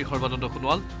কেন্দ্ৰীয় মন্ত্ৰী সৰ্বানন্দ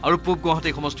সোণোৱাল আৰু পূব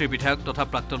গুৱাহাটী সমষ্টিৰ বিধায়ক তথা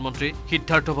প্ৰাক্তন মন্ত্ৰী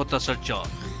সিদ্ধাৰ্থ ভট্টাচাৰ্য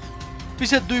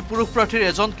পিছে দুই পুৰুষ প্ৰাৰ্থীৰ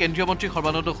এজন কেন্দ্ৰীয় মন্ত্ৰী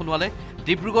সৰ্বানন্দ সোণোৱালে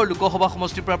ডিব্ৰুগড় লোকসভা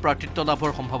সমষ্টিৰ পৰা প্ৰাৰ্থিত্ব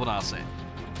লাভৰ সম্ভাৱনা আছে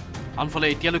আনফালে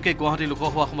এতিয়ালৈকে গুৱাহাটী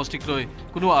লোকসভা সমষ্টিক লৈ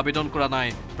কোনো আবেদন কৰা নাই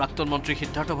প্ৰাক্তন মন্ত্ৰী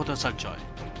সিদ্ধাৰ্থ ভট্টাচাৰ্যই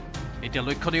এতিয়া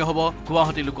লক্ষণীয় হ'ব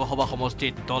গুৱাহাটী লোকসভা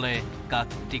সমষ্টিত দলে কাক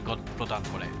টিকট প্ৰদান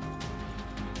কৰে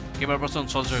কেমেৰা পাৰ্চন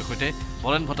সঞ্জয়ৰ সৈতে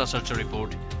বলেন ভট্টাচাৰ্যৰ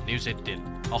report news 18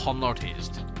 Assam north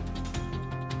east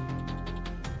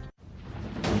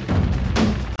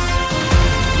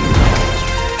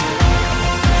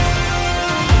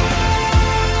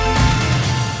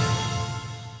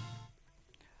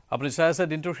আপুনি চাই আছে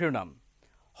দিনটোৰ শিৰোনাম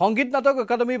সংগীত নাটক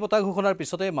একাডেমী বঁটা ঘোষণাৰ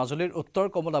পিছতে মাজুলীৰ উত্তৰ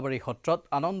কমলাবাৰী সত্ৰত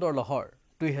আনন্দৰ লহৰ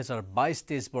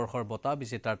 2022-23 বৰ্ষৰ বঁটা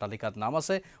বিজেতাৰ তালিকাত নাম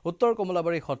আছে উত্তৰ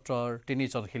কমলাবাৰী সত্ৰৰ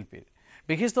তিনিজন শিল্পীৰ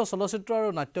বিশিষ্ট চলচ্চিত্ৰ আৰু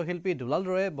নাট্যশিল্পী দুলাল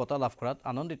ৰয়ে বঁটা লাভ কৰাত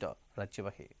আনন্দিত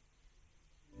ৰাজ্যবাসী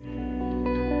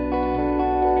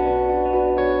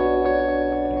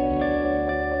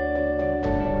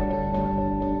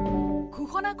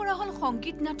ঘোষণা কৰা হ'ল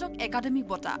সংগীত নাটক একাডেমী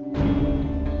বঁটা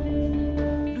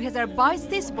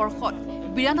 2022-23 বৰ্ষত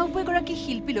 92 গৰাকী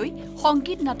শিল্পীলৈ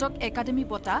সংগীত নাটক একাডেমী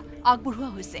বঁটা আগবঢ়োৱা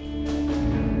হৈছে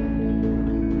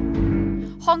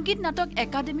সংগীত নাটক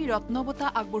একাডেমী ৰত্ন বঁটা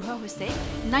আগবঢ়োৱা হৈছে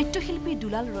নাট্যশিল্পী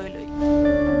দুলাল ৰয়লৈ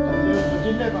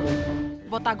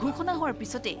বঁটা ঘোষণা হোৱাৰ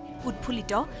পিছতে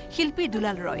উৎফুল্লিত শিল্পী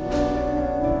দুলাল ৰয়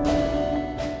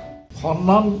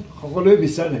সন্মান সকলোৱে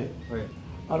বিচাৰে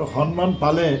আৰু সন্মান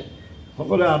পালে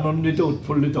সকলোৱে আনন্দিত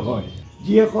উৎফুল্লিত হয়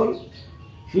যিসকল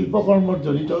শিল্পকৰ্মত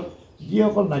জড়িত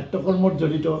যিসকল নাট্যকৰ্মত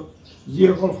জড়িত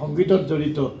যিসকল সংগীতত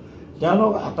জড়িত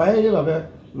তেওঁলোক আটাইৰে বাবে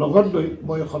লগত লৈ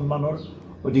মই সন্মানৰ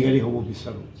অধিকাৰী হ'ব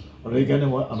বিচাৰোঁ আৰু এইকাৰণে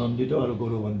মই আনন্দিত আৰু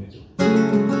গৌৰৱান্বিত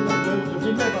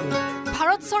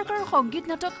ভাৰত চৰকাৰৰ সংগীত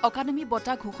নাটক একাডেমী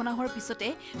বঁটা ঘোষণা হোৱাৰ পিছতে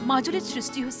মাজুলীত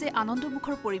সৃষ্টি হৈছে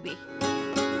আনন্দমুখৰ পৰিৱেশ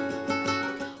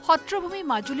সত্ৰভূমি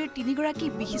মাজুলীৰ তিনিগৰাকী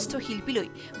বিশিষ্ট শিল্পীলৈ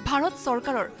ভাৰত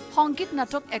চৰকাৰৰ সংগীত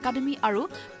নাটক একাডেমী আৰু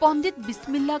পণ্ডিত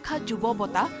বিছমিল্লা খাঁ যুৱ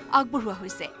বঁটা আগবঢ়োৱা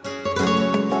হৈছে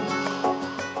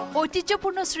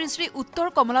ঐতিহ্যপূৰ্ণ শ্ৰী শ্ৰী উত্তৰ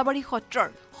কমলাবাৰী সত্ৰৰ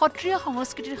সত্ৰীয়া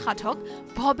সংস্কৃতিৰ সাধক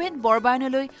ভৱেন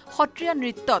বৰবায়নলৈ সত্ৰীয়া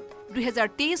নৃত্যত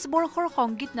 2023 বৰ্ষৰ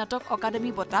সংগীত নাটক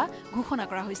একাডেমী বঁটা ঘোষণা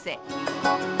কৰা হৈছে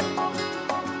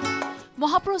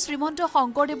মহাপুৰুষ শ্ৰীমন্ত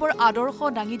শংকৰদেৱৰ আদৰ্শ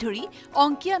দাঙি ধৰি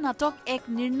অংকীয়া নাটক এক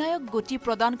নিৰ্ণায়ক গতি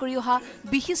প্ৰদান কৰি অহা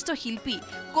বিশিষ্ট শিল্পী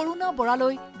কৰুণা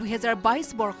বৰালৈ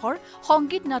 2022 বৰ্ষৰ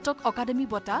সংগীত নাটক একাডেমী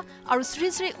বঁটা আৰু শ্ৰী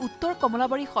শ্ৰী উত্তৰ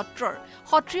কমলাবাৰী সত্ৰৰ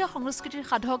সত্ৰীয়া সংস্কৃতিৰ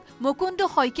সাধক মুকুন্দ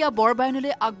শইকীয়া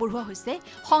বৰবায়নলৈ আগবঢ়োৱা হৈছে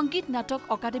সংগীত নাটক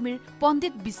একাডেমীৰ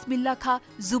পণ্ডিত বিছমিল্লা খাঁ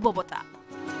যুৱ বঁটা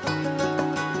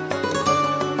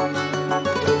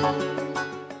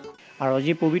আৰু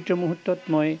আজি পবিত্ৰ মুহূৰ্তত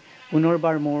মই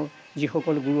পুনৰবাৰ মোৰ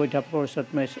যিসকল গুৰু অধ্যাপকৰ ওচৰত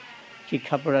মই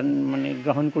শিক্ষা প্ৰদান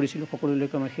গ্ৰহণ কৰিছিলোঁ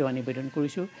সকলোলৈকে মই সেৱা নিবেদন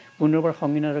কৰিছোঁ পুনৰবাৰ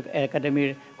সংগীত নাটক একাডেমীৰ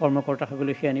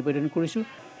কৰ্মকৰ্তাসকললৈ সেৱা নিবেদন কৰিছোঁ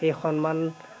এই সন্মান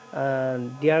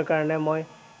দিয়াৰ কাৰণে মই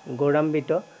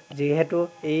গৌৰৱান্বিত যিহেতু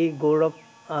এই গৌৰৱ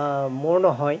মোৰ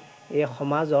নহয় এই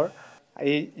সমাজৰ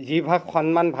এই যি ভাগ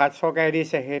সন্মান ভাৰত চৰকাৰে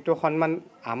দিছে সেইটো সন্মান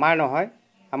আমাৰ নহয়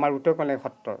আমাৰ উত্তৰ কমলাবাৰী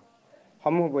সত্ৰৰ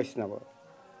সমূহ বৈষ্ণৱৰ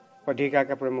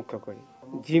অধিকাৰকে প্ৰমুখ্য কৰি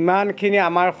যিমানখিনি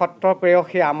আমাৰ সত্ৰ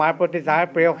প্ৰেয়সী আমাৰ প্ৰতি যাৰ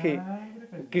প্ৰেয়সী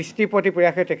কৃষ্টি প্ৰতি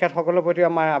প্ৰেয়সী তেখেতসকলৰ প্ৰতি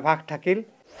আমাৰ আভাস থাকিল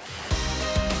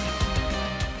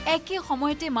একে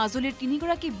সময়তে মাজুলীৰ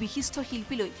তিনিগৰাকী বিশিষ্ট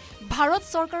শিল্পীলৈ ভাৰত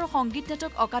চৰকাৰৰ সংগীত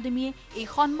নাটক একাডেমীয়ে এই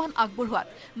সন্মান আগবঢ়োৱাত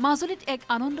মাজুলীত এক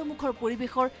আনন্দমুখৰ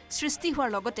পৰিৱেশৰ সৃষ্টি হোৱাৰ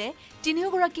লগতে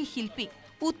তিনিওগৰাকী শিল্পীক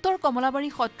উত্তৰ কমলাবাৰী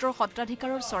সত্ৰৰ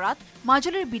সত্ৰাধিকাৰৰ চৰাত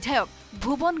মাজুলীৰ বিধায়ক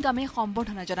ভুৱন গামে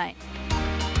সম্বৰ্ধনা জনায়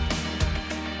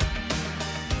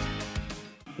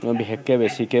বিশেষকৈ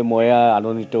বেছিকৈ মই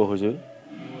আনন্দিত হৈছোঁ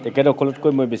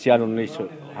তেখেতসকলতকৈ মই বেছি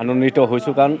আনন্দিত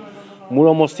হৈছোঁ কাৰণ মোৰ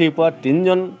সমষ্টিৰ পৰা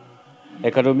 3জন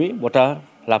একাডেমী বঁটা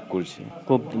লাভ কৰিছে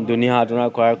খুব ধুনীয়া সাধনা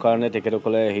কৰাৰ কাৰণে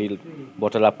তেখেতসকলে সেই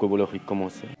বঁটা লাভ কৰিবলৈ সক্ষম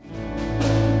হৈছে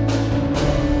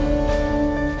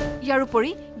ইয়াৰ উপৰি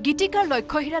গীতিকাৰ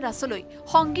লক্ষ্যহীৰা দাসলৈ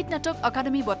সংগীত নাটক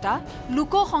একাডেমী বঁটা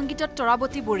লোক সংগীতত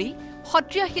তৰাৱতী বড়ী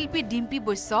সত্ৰীয়া শিল্পী ডিম্পী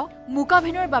বৈশ্য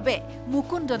মুকাভিনয়ৰ বাবে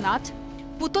মুকুন্দ নাথ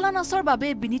পুতলা নাচৰ বাবে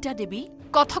বিনীতা দেৱী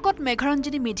কথকত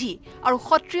মেঘৰঞ্জনী মেধি আৰু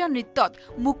সত্ৰীয়া নৃত্যত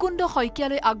মুকুন্দ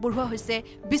শইকীয়ালৈ আগবঢ়োৱা হৈছে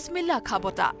বিছমিল্লা আখা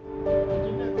বঁটা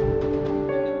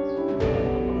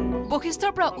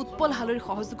বশিষ্ঠৰ পৰা উৎপল হালৈৰ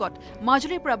সহযোগত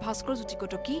মাজুলীৰ পৰা ভাস্কৰ জ্যোতি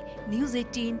কটকী news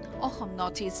 18 Assam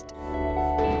north east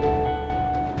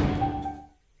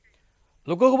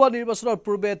Lok Sabha নিৰ্বাচনৰ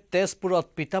পূৰ্বে তেজপুৰত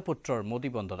পিতা পুত্ৰৰ মোদী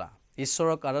বন্দনা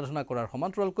ঈশ্বৰক আৰাধনা কৰাৰ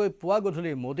সমান্তৰালকৈ পুৱা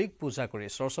গধূলি মোদীক পূজা কৰি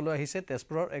চৰ্চালৈ আহিছে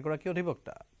তেজপুৰৰ এগৰাকী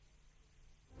অধিবক্তা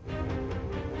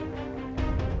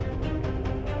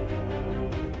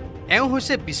এওঁ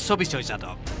হৈছে বিশ্ববিজয়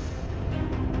যাদৱ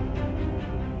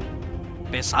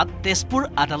পেছাত তেজপুৰ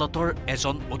আদালতৰ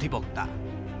এজন অধিবক্তা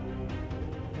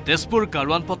তেজপুৰ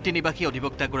গাৰুৱানপট্টি নিবাসী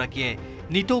অধিবক্তাগৰাকীয়ে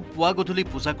নিতৌ পুৱা গধূলি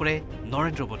পূজা কৰে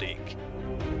নৰেন্দ্ৰ মোদীক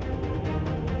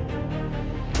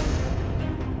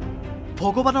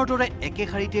ভগৱানৰ দৰে একে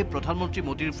শাৰীতে প্ৰধানমন্ত্ৰী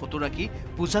মোদীৰ ফটো ৰাখি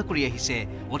পূজা কৰি আহিছে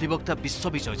অধিবক্তা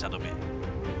বিশ্ববিজয় যাদৱে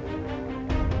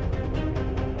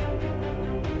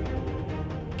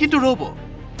কিন্তু ৰব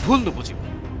ভুল নুবুজিব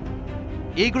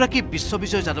এইগৰাকী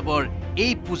বিশ্ববিজয় যাদৱৰ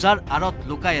এই পূজাৰ আঁৰত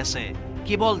লুকাই আছে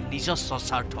কেৱল নিজস্ব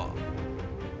স্বাৰ্থ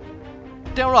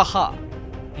তেওঁৰ আশা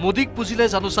মোদীক পুজিলে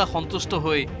জানোচা সন্তুষ্ট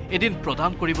হৈ এদিন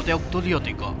প্ৰদান কৰিব তেওঁক দলীয়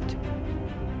টিকট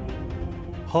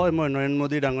হয় মই নৰেন্দ্ৰ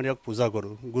মোদী ডাঙৰীয়াক পূজা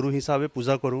কৰোঁ গুৰু হিচাপে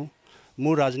পূজা কৰোঁ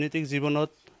মোৰ ৰাজনৈতিক জীৱনত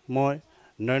মই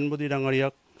নৰেন্দ্ৰ মোদী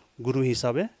ডাঙৰীয়াক গুৰু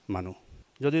হিচাপে মানো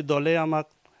যদি দলে আমাক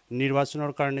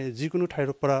নিৰ্বাচনৰ কাৰণে যিকোনো ঠাইৰ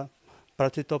পৰা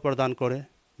প্ৰাৰ্থিত্ব প্ৰদান কৰে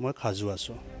মই সাজু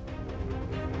আছোঁ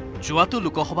যোৱাটো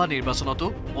লোকসভা নিৰ্বাচনতো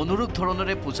অনুৰূপ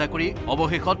ধৰণেৰে পূজা কৰি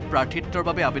অৱশেষত প্ৰাৰ্থিত্বৰ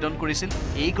বাবে আবেদন কৰিছিল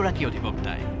এইগৰাকী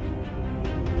অধিবক্তাই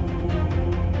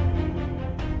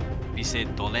পিছে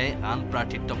দলে আন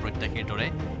প্ৰাৰ্থিত্ব প্ৰত্যাশীৰ দৰে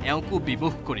এওঁকো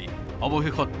বিমুখ কৰি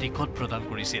অৱশেষত টিকট প্ৰদান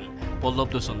কৰিছিল পল্লৱ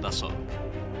লোচন দাসক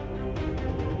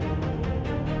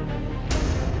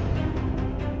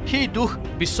সেই দুখ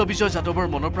বিশ্ববিজয় যাদৱৰ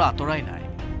মনৰ পৰা আঁতৰাই নাই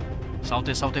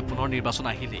চাওঁতে চাওঁতে পুনৰ নিৰ্বাচন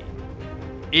আহিলেই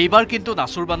এইবাৰ কিন্তু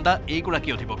নাচুৰবান্দা এইগৰাকী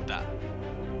অধিবক্তা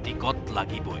টিকট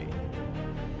লাগিবই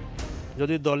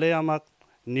যদি দলে আমাক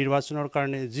নিৰ্বাচনৰ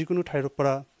কাৰণে যিকোনো ঠাইৰ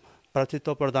পৰা প্ৰাৰ্থিত্ব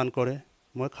প্ৰদান কৰে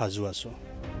মই সাজু আছোঁ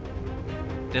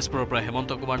তেজপুৰৰ পৰা হেমন্ত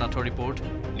কুমাৰ নাথৰ report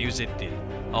news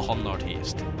 18 Assam north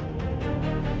east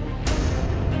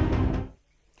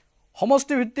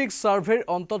সমষ্টিভিত্তিক সাৰ্ভেৰ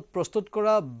অন্তত প্ৰস্তুত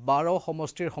কৰা 12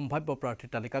 সমষ্টিৰ সম্ভাব্য প্ৰাৰ্থীৰ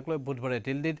তালিকাক লৈ বুধবাৰে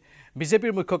দিল্লীত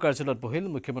বিজেপিৰ মুখ্য কাৰ্যালয়ত বহিল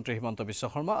মুখ্যমন্ত্ৰী হিমন্ত বিশ্ব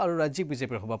শৰ্মা আৰু ৰাজ্যিক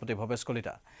বিজেপিৰ সভাপতি ভৱেশ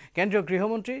কলিতা কেন্দ্ৰীয়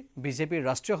গৃহমন্ত্ৰী বিজেপিৰ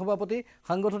ৰাষ্ট্ৰীয় সভাপতি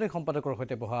সাংগঠনিক সম্পাদকৰ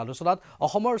সৈতে বহা আলোচনাত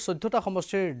অসমৰ 14টা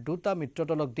সমষ্টিৰ 2টা মিত্ৰ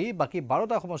দলক দি বাকি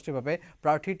 12টা সমষ্টিৰ বাবে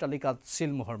প্ৰাৰ্থীৰ তালিকাত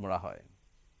সিলমোহৰ মৰা হয়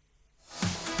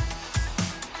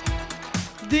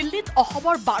দিল্লীত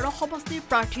অসমৰ 12 সমষ্টিৰ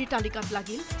প্ৰাৰ্থীৰ তালিকাত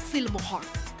লাগিল সিলমোহৰ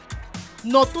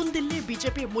নতুন দিল্লীৰ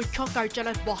বিজেপিৰ মুখ্য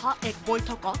কাৰ্যালয়ত বহা এক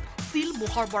বৈঠকত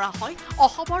সিলমোহৰ মৰা হয়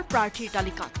অসমৰ প্ৰাৰ্থীৰ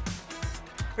তালিকাত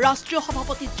ৰাষ্ট্ৰীয়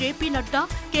সভাপতি জে.পি. নাড্ডা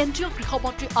কেন্দ্ৰীয়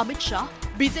গৃহমন্ত্ৰী অমিত শ্বাহ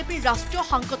বিজেপিৰ ৰাষ্ট্ৰীয়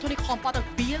সাংগঠনিক সম্পাদক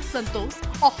বি.এল. সন্তোষ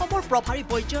অসমৰ প্ৰভাৰী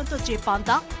বৈজয়ন্ত জে.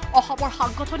 পাণ্ডা অসমৰ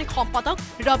সাংগঠনিক সম্পাদক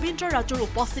ৰবীন্দ্ৰ ৰাজুৰ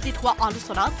উপস্থিতিত হোৱা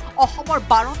আলোচনাত অসমৰ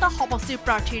 12টা সমষ্টিৰ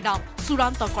প্ৰাৰ্থীৰ নাম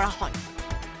চূড়ান্ত কৰা হয়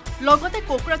লগতে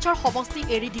কোকৰাঝাৰ সমষ্টি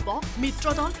এৰি দিব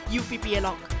মিত্ৰদল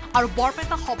UPPLক আৰু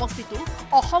বৰপেটা সমষ্টিটো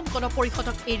অসম গণ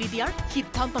পৰিষদক এৰি দিয়াৰ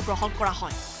সিদ্ধান্ত গ্ৰহণ কৰা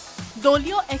হয়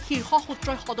দলীয় এক শীৰ্ষ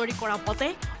সূত্ৰই সদৰি কৰা মতে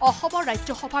অসমৰ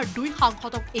ৰাজ্যসভাৰ 2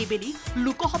 সাংসদক এইবেলি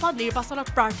লোকসভা নিৰ্বাচনত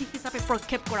প্ৰাৰ্থী হিচাপে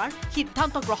প্ৰক্ষেপ কৰাৰ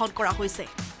সিদ্ধান্ত গ্ৰহণ কৰা হৈছে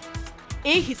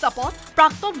এই হিচাপত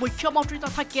প্ৰাক্তন মুখ্যমন্ত্ৰী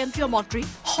তথা কেন্দ্ৰীয় মন্ত্ৰী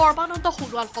সৰ্বানন্দ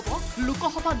সোণোৱাল হ'ব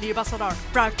লোকসভা নিৰ্বাচনৰ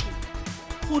প্ৰাৰ্থী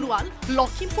সোণোৱাল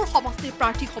লখিমপুৰ সমষ্টিৰ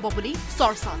প্ৰাৰ্থী হ'ব বুলি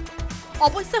চৰ্চা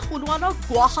অৱশ্যে সোণোৱালক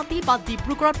গুৱাহাটী বা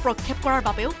ডিব্ৰুগড়ত প্ৰক্ষেপ কৰাৰ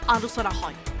বাবেও আলোচনা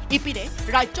হয় ইপিনে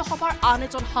ৰাজ্যসভাৰ আন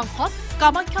এজন সাংসদ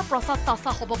কামাখ্যা প্ৰসাদ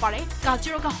তাছা হ'ব পাৰে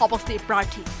কাজিৰঙা সমষ্টিৰ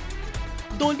প্ৰাৰ্থী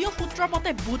দলীয় সূত্ৰৰ মতে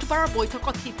বুধবাৰৰ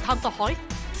বৈঠকত সিদ্ধান্ত হয়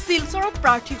শিলচৰত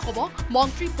প্ৰাৰ্থী হ'ব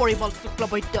মন্ত্ৰী পৰিমল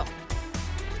শুক্লবৈদ্য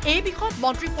এই বিষয়ত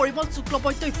মন্ত্ৰী পৰিমল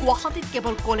শুক্লবৈদ্যই গুৱাহাটীত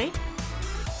কেৱল ক'লে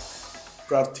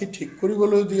প্ৰাৰ্থী ঠিক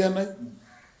কৰিবলৈ দিয়া নাই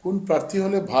কোন প্ৰাৰ্থী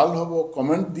হলে ভাল হ'ব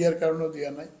কমেন্ট দিয়াৰ কাৰণে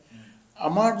দিয়া নাই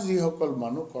আমাৰ যিসকল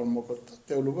মানুহ কৰ্মকৰ্তা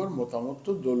তেওঁলোকৰ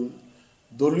মতামতটো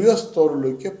দলীয়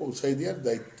স্তৰলৈকে পৌঁছাই দিয়াৰ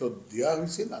দায়িত্ব দিয়া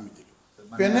হৈছিল আমি দিলোঁ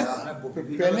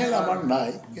পেনেল আমাৰ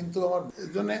নাই কিন্তু আমাৰ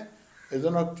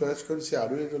এজনক চয়েস কৰিছে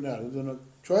আৰু এজনক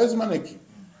চয়েস মানে কি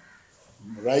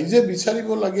ৰাইজে বিচাৰিব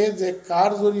লাগে যে কাৰ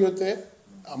জৰিয়তে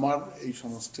আমাৰ এই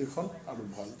সমষ্টিখন আৰু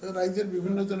ভাল ৰাইজৰ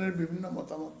বিভিন্নজনৰ বিভিন্ন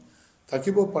মতামত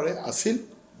থাকিব পাৰে আছিল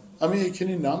আমি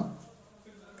এইখিনি নাম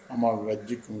আমাৰ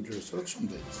ৰাজ্যিক কমিটিৰ ওচৰত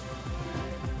চন্দাই দিছোঁ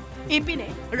ইপিনে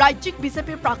ৰাজ্যিক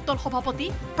বিজেপিৰ প্ৰাক্তন সভাপতি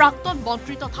প্ৰাক্তন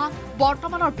মন্ত্ৰী তথা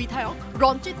বৰ্তমানৰ বিধায়ক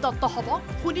ৰঞ্জিত দত্ত হ'ব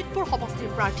শোণিতপুৰ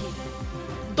সমষ্টিৰ প্ৰাৰ্থী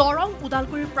দৰং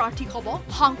ওদালগুৰিৰ প্ৰাৰ্থী হ'ব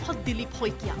সাংসদ দিলীপ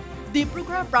শইকীয়া,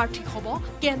 ডিব্ৰুগড়ৰ প্ৰাৰ্থী হ'ব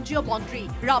কেন্দ্ৰীয় মন্ত্ৰী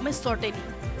ৰামেশ্বৰ তেলী।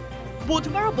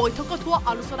 বুধবাৰৰ বৈঠকত হোৱা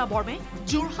আলোচনা মৰ্মে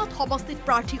যোৰহাট সমষ্টিত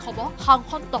প্ৰাৰ্থী হ'ব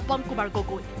সাংসদ তপন কুমাৰ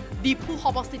গগৈ, ডিফু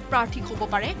সমষ্টিত প্ৰাৰ্থী হ'ব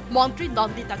পাৰে মন্ত্ৰী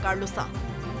নন্দিতা কাৰ্লোচা।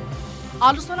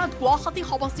 আলোচনাত গুৱাহাটী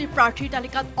সমষ্টিৰ প্ৰাৰ্থীৰ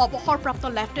তালিকাত অৱসৰপ্ৰাপ্ত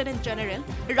লেফটেনেণ্ট জেনেৰেল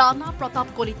ৰাণা প্ৰতাপ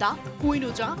কলিতা,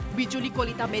 কুইনোজা, বিজুলী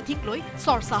কলিতা মেধিক লৈ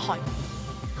চৰ্চা হয়।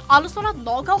 আলোচনাত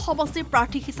নগাঁও সমষ্টিৰ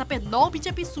প্ৰাৰ্থী হিচাপে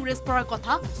বিজেপি সুৰেশ বৰাৰ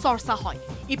কথা চৰ্চা হয়।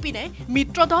 ইপিনে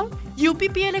মিত্ৰদল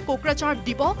UPPLে কোকৰাঝাৰত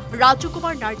দিব ৰাজু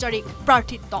কুমাৰ নাৰ্জাৰীক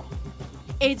প্ৰাৰ্থিত্ব।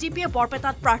 AGPয়ে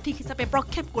বৰপেটাত প্ৰাৰ্থী হিচাপে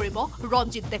প্ৰক্ষেপ কৰিব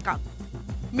ৰঞ্জিত ডেকাক।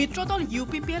 মিত্ৰদল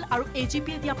UPPL আৰু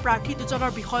AGPয়ে দিয়া প্ৰাৰ্থী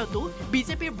দুজনৰ বিষয়তো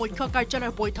বিজেপিৰ মুখ্য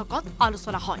কাৰ্যালয়ৰ বৈঠকত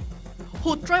আলোচনা হয়।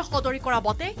 সূত্ৰই সদৰি কৰা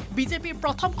মতে বিজেপিৰ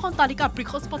প্ৰথমখন তালিকা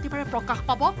বৃহস্পতিবাৰে প্ৰকাশ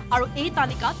পাব আৰু এই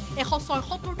তালিকাত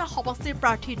 176টা সমষ্টিৰ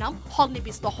প্ৰাৰ্থীৰ নাম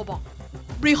সন্নিৱিষ্ট হ'ব।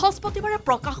 বৃহস্পতিবাৰে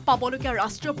প্ৰকাশ পাবলগীয়া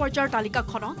ৰাষ্ট্ৰীয় পৰ্যায়ৰ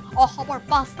তালিকাখনত অসমৰ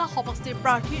 5টা সমষ্টিৰ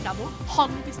প্ৰাৰ্থীৰ নামো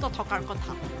সন্নিৱিষ্ট থকাৰ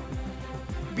কথা।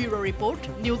 Bureau report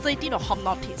News18 Assam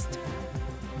north east.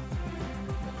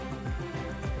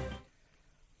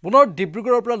 পুনৰ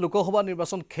ডিব্ৰুগড়ৰ পৰা লোকসভা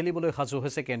নিৰ্বাচন খেলিবলৈ সাজু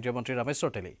হৈছে কেন্দ্ৰীয় মন্ত্ৰী ৰামেশ্বৰ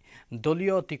তেলী।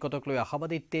 দলীয় টিকটক লৈ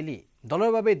আশাবাদী তেলী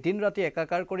দলৰ বাবে দিন ৰাতি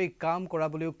একাকাৰ কৰি কাম কৰা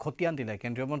বুলিও খতিয়ান দিলে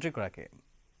কেন্দ্ৰীয় মন্ত্ৰীগৰাকীয়ে।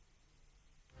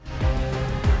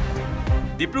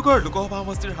 ডিব্ৰুগড় লোকসভা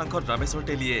সমষ্টিৰ সাংসদ ৰামেশ্বৰ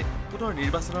তেলীয়ে পুনৰ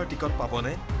নিৰ্বাচনৰ টিকট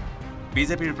পাবনে?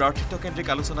 বিজেপিৰ প্ৰাৰ্থিত্ব কেন্দ্ৰিক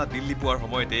আলোচনা দিল্লী পোৱাৰ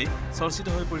সময়তেই চৰ্চিত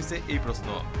হৈ পৰিছে এই প্ৰশ্ন।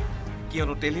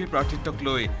 কিয়নো তেলীৰ প্ৰাৰ্থিত্বক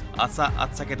লৈ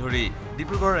আচ্ছাকে ধৰি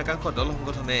ডিব্ৰুগড়ৰ একাংশ দল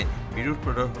সংগঠনে বিৰোধ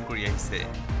প্ৰদৰ্শন কৰি আহিছে।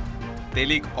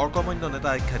 তেলীক অকৰ্মণ্য নেতা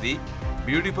আখ্যা দি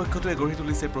বিৰোধী পক্ষটোৱে গঢ়ি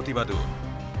তুলিছে প্ৰতিবাদো।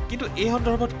 কিন্তু এই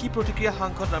সন্দৰ্ভত কি প্ৰতিক্ৰিয়া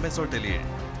সাংসদ ৰামেশ্বৰ তেলীৰ?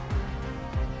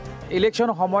 ইলেকশ্যন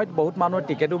সময়ত বহুত মানুহে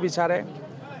টিকেটো বিচাৰে,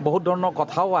 বহুত ধৰণৰ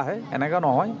কথাও আহে, এনেকুৱা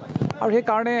নহয়। আৰু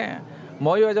সেইকাৰণে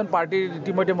ময়ো এজন পাৰ্টিৰ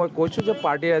ইতিমধ্যে মই কৈছোঁ যে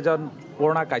পাৰ্টিৰ এজন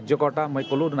পুৰণা কাৰ্যকৰ্তা। মই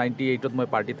ক'লোঁ 98ত মই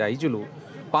পাৰ্টিত আহিছিলোঁ,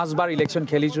 5 বাৰ ইলেকশ্যন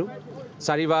খেলিছোঁ,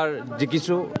 4 বাৰ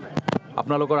জিকিছোঁ,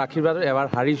 আপোনালোকৰ আশীৰ্বাদত এবাৰ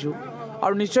হাৰিছোঁ।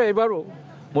 আৰু নিশ্চয় এইবাৰো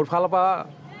মোৰ ফালৰ পৰা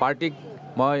পাৰ্টিক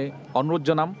মই অনুৰোধ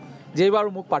জনাম যে এইবাৰো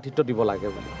মোক প্ৰাৰ্থিত্ব দিব লাগে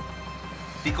বুলি।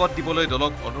 টিকট দিবলৈ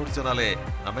দলক অনুৰোধ জনালে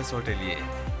ৰামেশ্বৰ তেলীয়ে।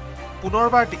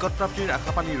 পুনৰবাৰ টিকট প্ৰাপ্তিৰ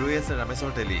আশা পালি ৰৈ আছে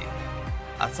ৰামেশ্বৰ তেলী।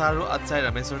 আচ্ছাই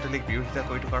ৰামেশ্বৰ তেলীক বিৰোধিতা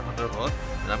কৰি থকাৰ সন্দৰ্ভত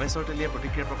ৰামেশ্বৰ তেলীয়ে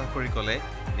প্ৰতিক্ৰিয়া প্ৰকাশ কৰি ক'লে,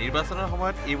 নিৰ্বাচনৰ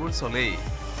সময়ত এইবোৰ চলেই।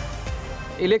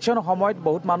 ইলেকশ্যন সময়ত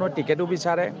বহুত মানুহে টিকেটো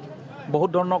বিচাৰে, বহুত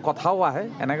ধৰণৰ কথাও আহে,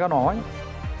 এনেকুৱা নহয়।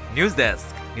 News desk,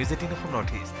 News18 Assam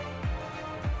North East।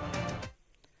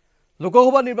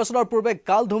 Lok Sabha নিৰ্বাচনৰ পূৰ্বে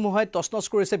কাল ধুমুহাই তছনছ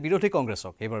কৰিছে বিৰোধী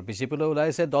কংগ্ৰেছক। এইবাৰ বিজেপিলৈ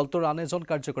ওলাইছে দলটোৰ আন এজন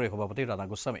কাৰ্যকৰী সভাপতি ৰাণা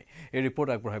গোস্বামী। এই ৰিপৰ্ট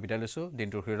আগবঢ়াই বিদায় লৈছোঁ।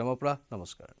 দিনটোৰ শিৰোনামৰ পৰা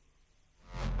নমস্কাৰ।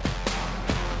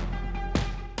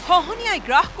 খহনীয়াই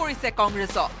গ্ৰাস কৰিছে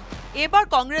কংগ্ৰেছক। এইবাৰ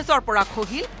কংগ্ৰেছৰ পৰা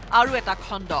খহিল আৰু এটা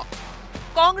খণ্ড।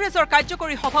 কংগ্ৰেছৰ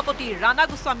কাৰ্যকৰী সভাপতি ৰাণা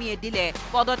গোস্বামীয়ে দিলে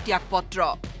পদত্যাগ পত্ৰ।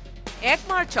 1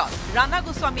 মাৰ্চত ৰাণা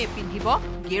গোস্বামীয়ে পিন্ধিব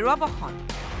গেৰুৱা বসন।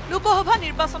 লোকসভা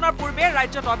নিৰ্বাচনৰ পূৰ্বে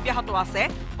ৰাজ্যত অব্যাহত আছে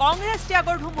কংগ্ৰেছ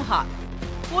ত্যাগৰ ধুমুহা।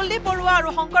 কুলদীপ বৰুৱা আৰু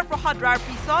শংকৰ প্ৰসাদ ৰায়ৰ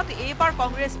পিছত এইবাৰ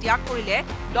কংগ্ৰেছ ত্যাগ কৰিলে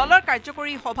দলৰ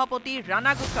কাৰ্যকৰী সভাপতি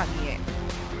ৰাণা গোস্বামীয়ে।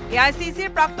 AICCৰ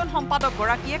প্ৰাক্তন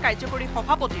সম্পাদকগৰাকীয়ে কাৰ্যকৰী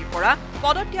সভাপতিৰ পৰা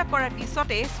পদত্যাগ কৰাৰ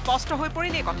পিছতে স্পষ্ট হৈ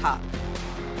পৰিল এই কথা।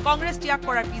 কংগ্ৰেছ ত্যাগ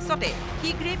কৰাৰ পিছতে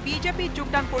শীঘ্ৰে বিজেপিত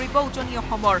যোগদান কৰিব উজনি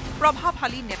অসমৰ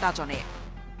প্ৰভাৱশালী নেতাজনে।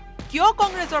 কিয়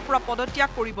কংগ্ৰেছৰ পৰা পদত্যাগ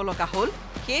কৰিব লগা হ'ল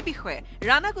সেই বিষয়ে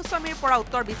ৰাণা গোস্বামীৰ পৰা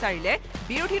উত্তৰ বিচাৰিলে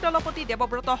বিৰোধী দলপতি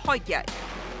দেৱব্ৰত শইকীয়াই।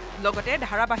 লগতে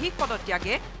ধাৰাবাহিক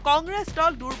পদত্যাগে কংগ্ৰেছ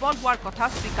দল দুৰ্বল হোৱাৰ কথা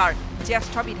স্বীকাৰ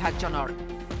জ্যেষ্ঠ বিধায়কজনৰ।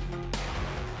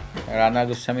 ৰাণা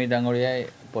গোস্বামী ডাঙৰীয়াই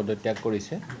পদত্যাগ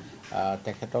কৰিছে।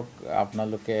 তেখেতক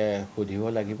আপোনালোকে সুধিব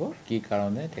লাগিব কি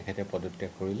কাৰণে তেখেতে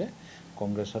পদত্যাগ কৰিলে।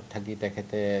 কংগ্ৰেছত থাকি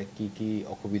তেখেতে কি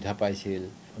অসুবিধা পাইছিল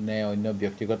নে অন্য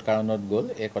ব্যক্তিগত কাৰণত গ'ল,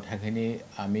 এই কথাখিনি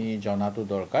আমি জনাটো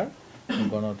দৰকাৰ।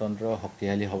 গণতন্ত্ৰ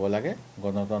শক্তিশালী হ'ব লাগে,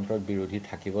 গণতন্ত্ৰৰ বিৰোধী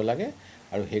থাকিব লাগে।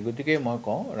 আৰু সেই গতিকে মই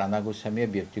কওঁ ৰাণা গোস্বামীয়ে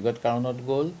ব্যক্তিগত কাৰণত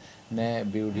গ'ল নে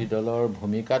বিৰোধী দলৰ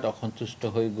ভূমিকাত অসন্তুষ্ট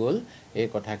হৈ গ'ল, এই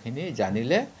কথাখিনি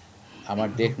জানিলে আমাৰ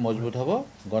দেশ মজবুত হ'ব,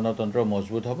 গণতন্ত্ৰ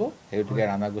মজবুত হ'ব। সেই গতিকে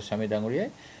ৰাণা গোস্বামী ডাঙৰীয়াই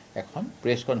এখন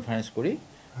প্ৰেছ কনফাৰেন্স কৰি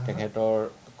তেখেতৰ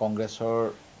কংগ্ৰেছৰ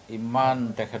ইমান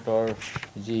তেখেতৰ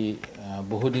যি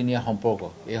বহুদিনীয়া সম্পৰ্ক,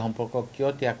 এই সম্পৰ্ক কিয়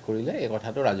ত্যাগ কৰিলে এই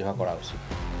কথাটো ৰাজহুৱা কৰা উচিত।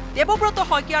 দেৱব্ৰত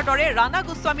শইকীয়াৰ দৰে ৰাণা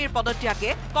গোস্বামীৰ পদত্যাগে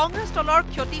কংগ্ৰেছ দলৰ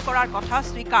ক্ষতি কৰাৰ কথা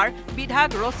স্বীকাৰ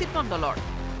বিধায়ক ৰচিত মণ্ডলৰ।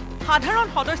 সাধাৰণ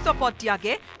সদস্য পদ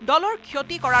ত্যাগে দলৰ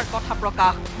ক্ষতি কৰাৰ কথা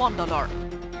প্ৰকাশ মণ্ডলৰ।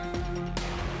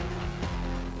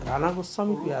 ৰাণা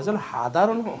গোস্বামী এজন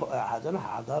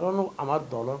সাধাৰণ আমাৰ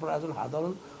দলৰ পৰা এজন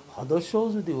সাধাৰণ সদস্যও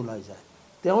যদি ওলাই যায়,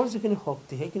 তেওঁৰ যিখিনি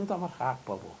শক্তি সেইখিনিতো আমাৰ হ্ৰাস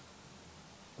পাব।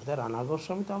 গতিকে ৰাণা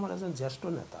গোস্বামীটো আমাৰ এজন জ্যেষ্ঠ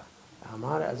নেতা,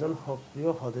 আমাৰ এজন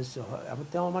সক্ৰিয় সদস্য হয় আৰু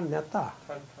তেওঁ আমাৰ নেতা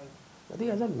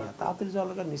গতিকে এজন নেতা আঁতৰি যোৱাৰ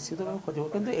লগে নিশ্চিতভাৱে ক্ষতি হ'ব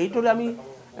কিন্তু এইটোলৈ আমি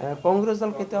কংগ্ৰেছ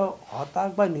দল কেতিয়াও হতাশ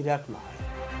বা নিৰাশ নহয়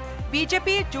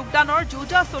বিজেপিৰ যোগদানৰ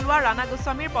যুঁজা চলোৱা ৰাণা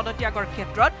গোস্বামীৰ পদত্যাগৰ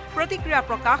ক্ষেত্ৰত প্ৰতিক্ৰিয়া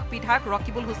প্ৰকাশ বিধায়ক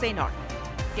ৰকিবুল হুছেইনৰ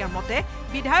তেওঁৰ মতে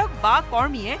বিধায়ক বা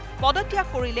কৰ্মীয়ে পদত্যাগ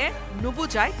কৰিলে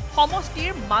নুবুজায়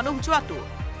সমষ্টিৰ মানুহ যোৱাটো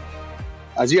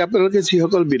আজি আপোনালোকে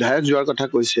যিসকল বিধায়ক যোৱাৰ কথা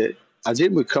কৈছে আজি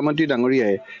মুখ্যমন্ত্ৰী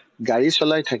ডাঙৰীয়াই গাড়ী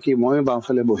চলাই থাকি মই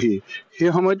বাওঁফালে বহি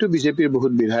সেই সময়তো বিজেপিৰ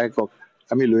বহুত বিধায়কক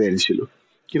আমি লৈ আনিছিলো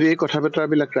কিন্তু এই কথা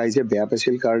বতৰাবিলাক ৰাইজে বেয়া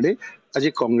পাইছিল কাৰণে আজি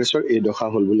কংগ্ৰেছৰ এই দশা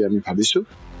হ'ল বুলি আমি ভাবিছো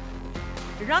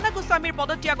ৰাণা গোস্বামীৰ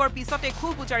পদত্যাগৰ পিছতে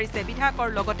ক্ষোভ উজাৰিছে বিধায়কৰ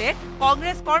লগতে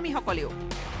কংগ্ৰেছ কৰ্মীসকলেও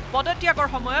পদত্যাগৰ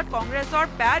সময়ত কংগ্ৰেছৰ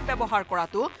পেড ব্যৱহাৰ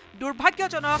কৰাটো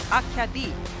দুৰ্ভাগ্যজনক আখ্যা দি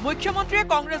মুখ্যমন্ত্ৰীয়ে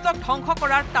কংগ্ৰেছক ধ্বংস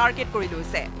কৰাৰ টাৰ্গেট কৰি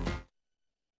লৈছে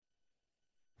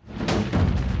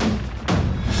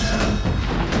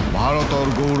ভাৰতৰ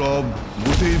গৌৰৱ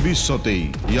গোটেই বিশ্বতেই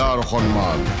ইয়াৰ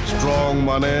সন্মান ষ্ট্ৰং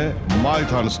মানে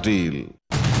মাইথান ষ্টীল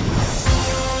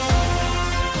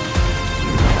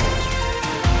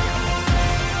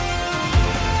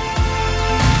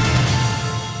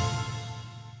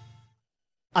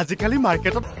আজিকালি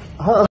মাৰ্কেটত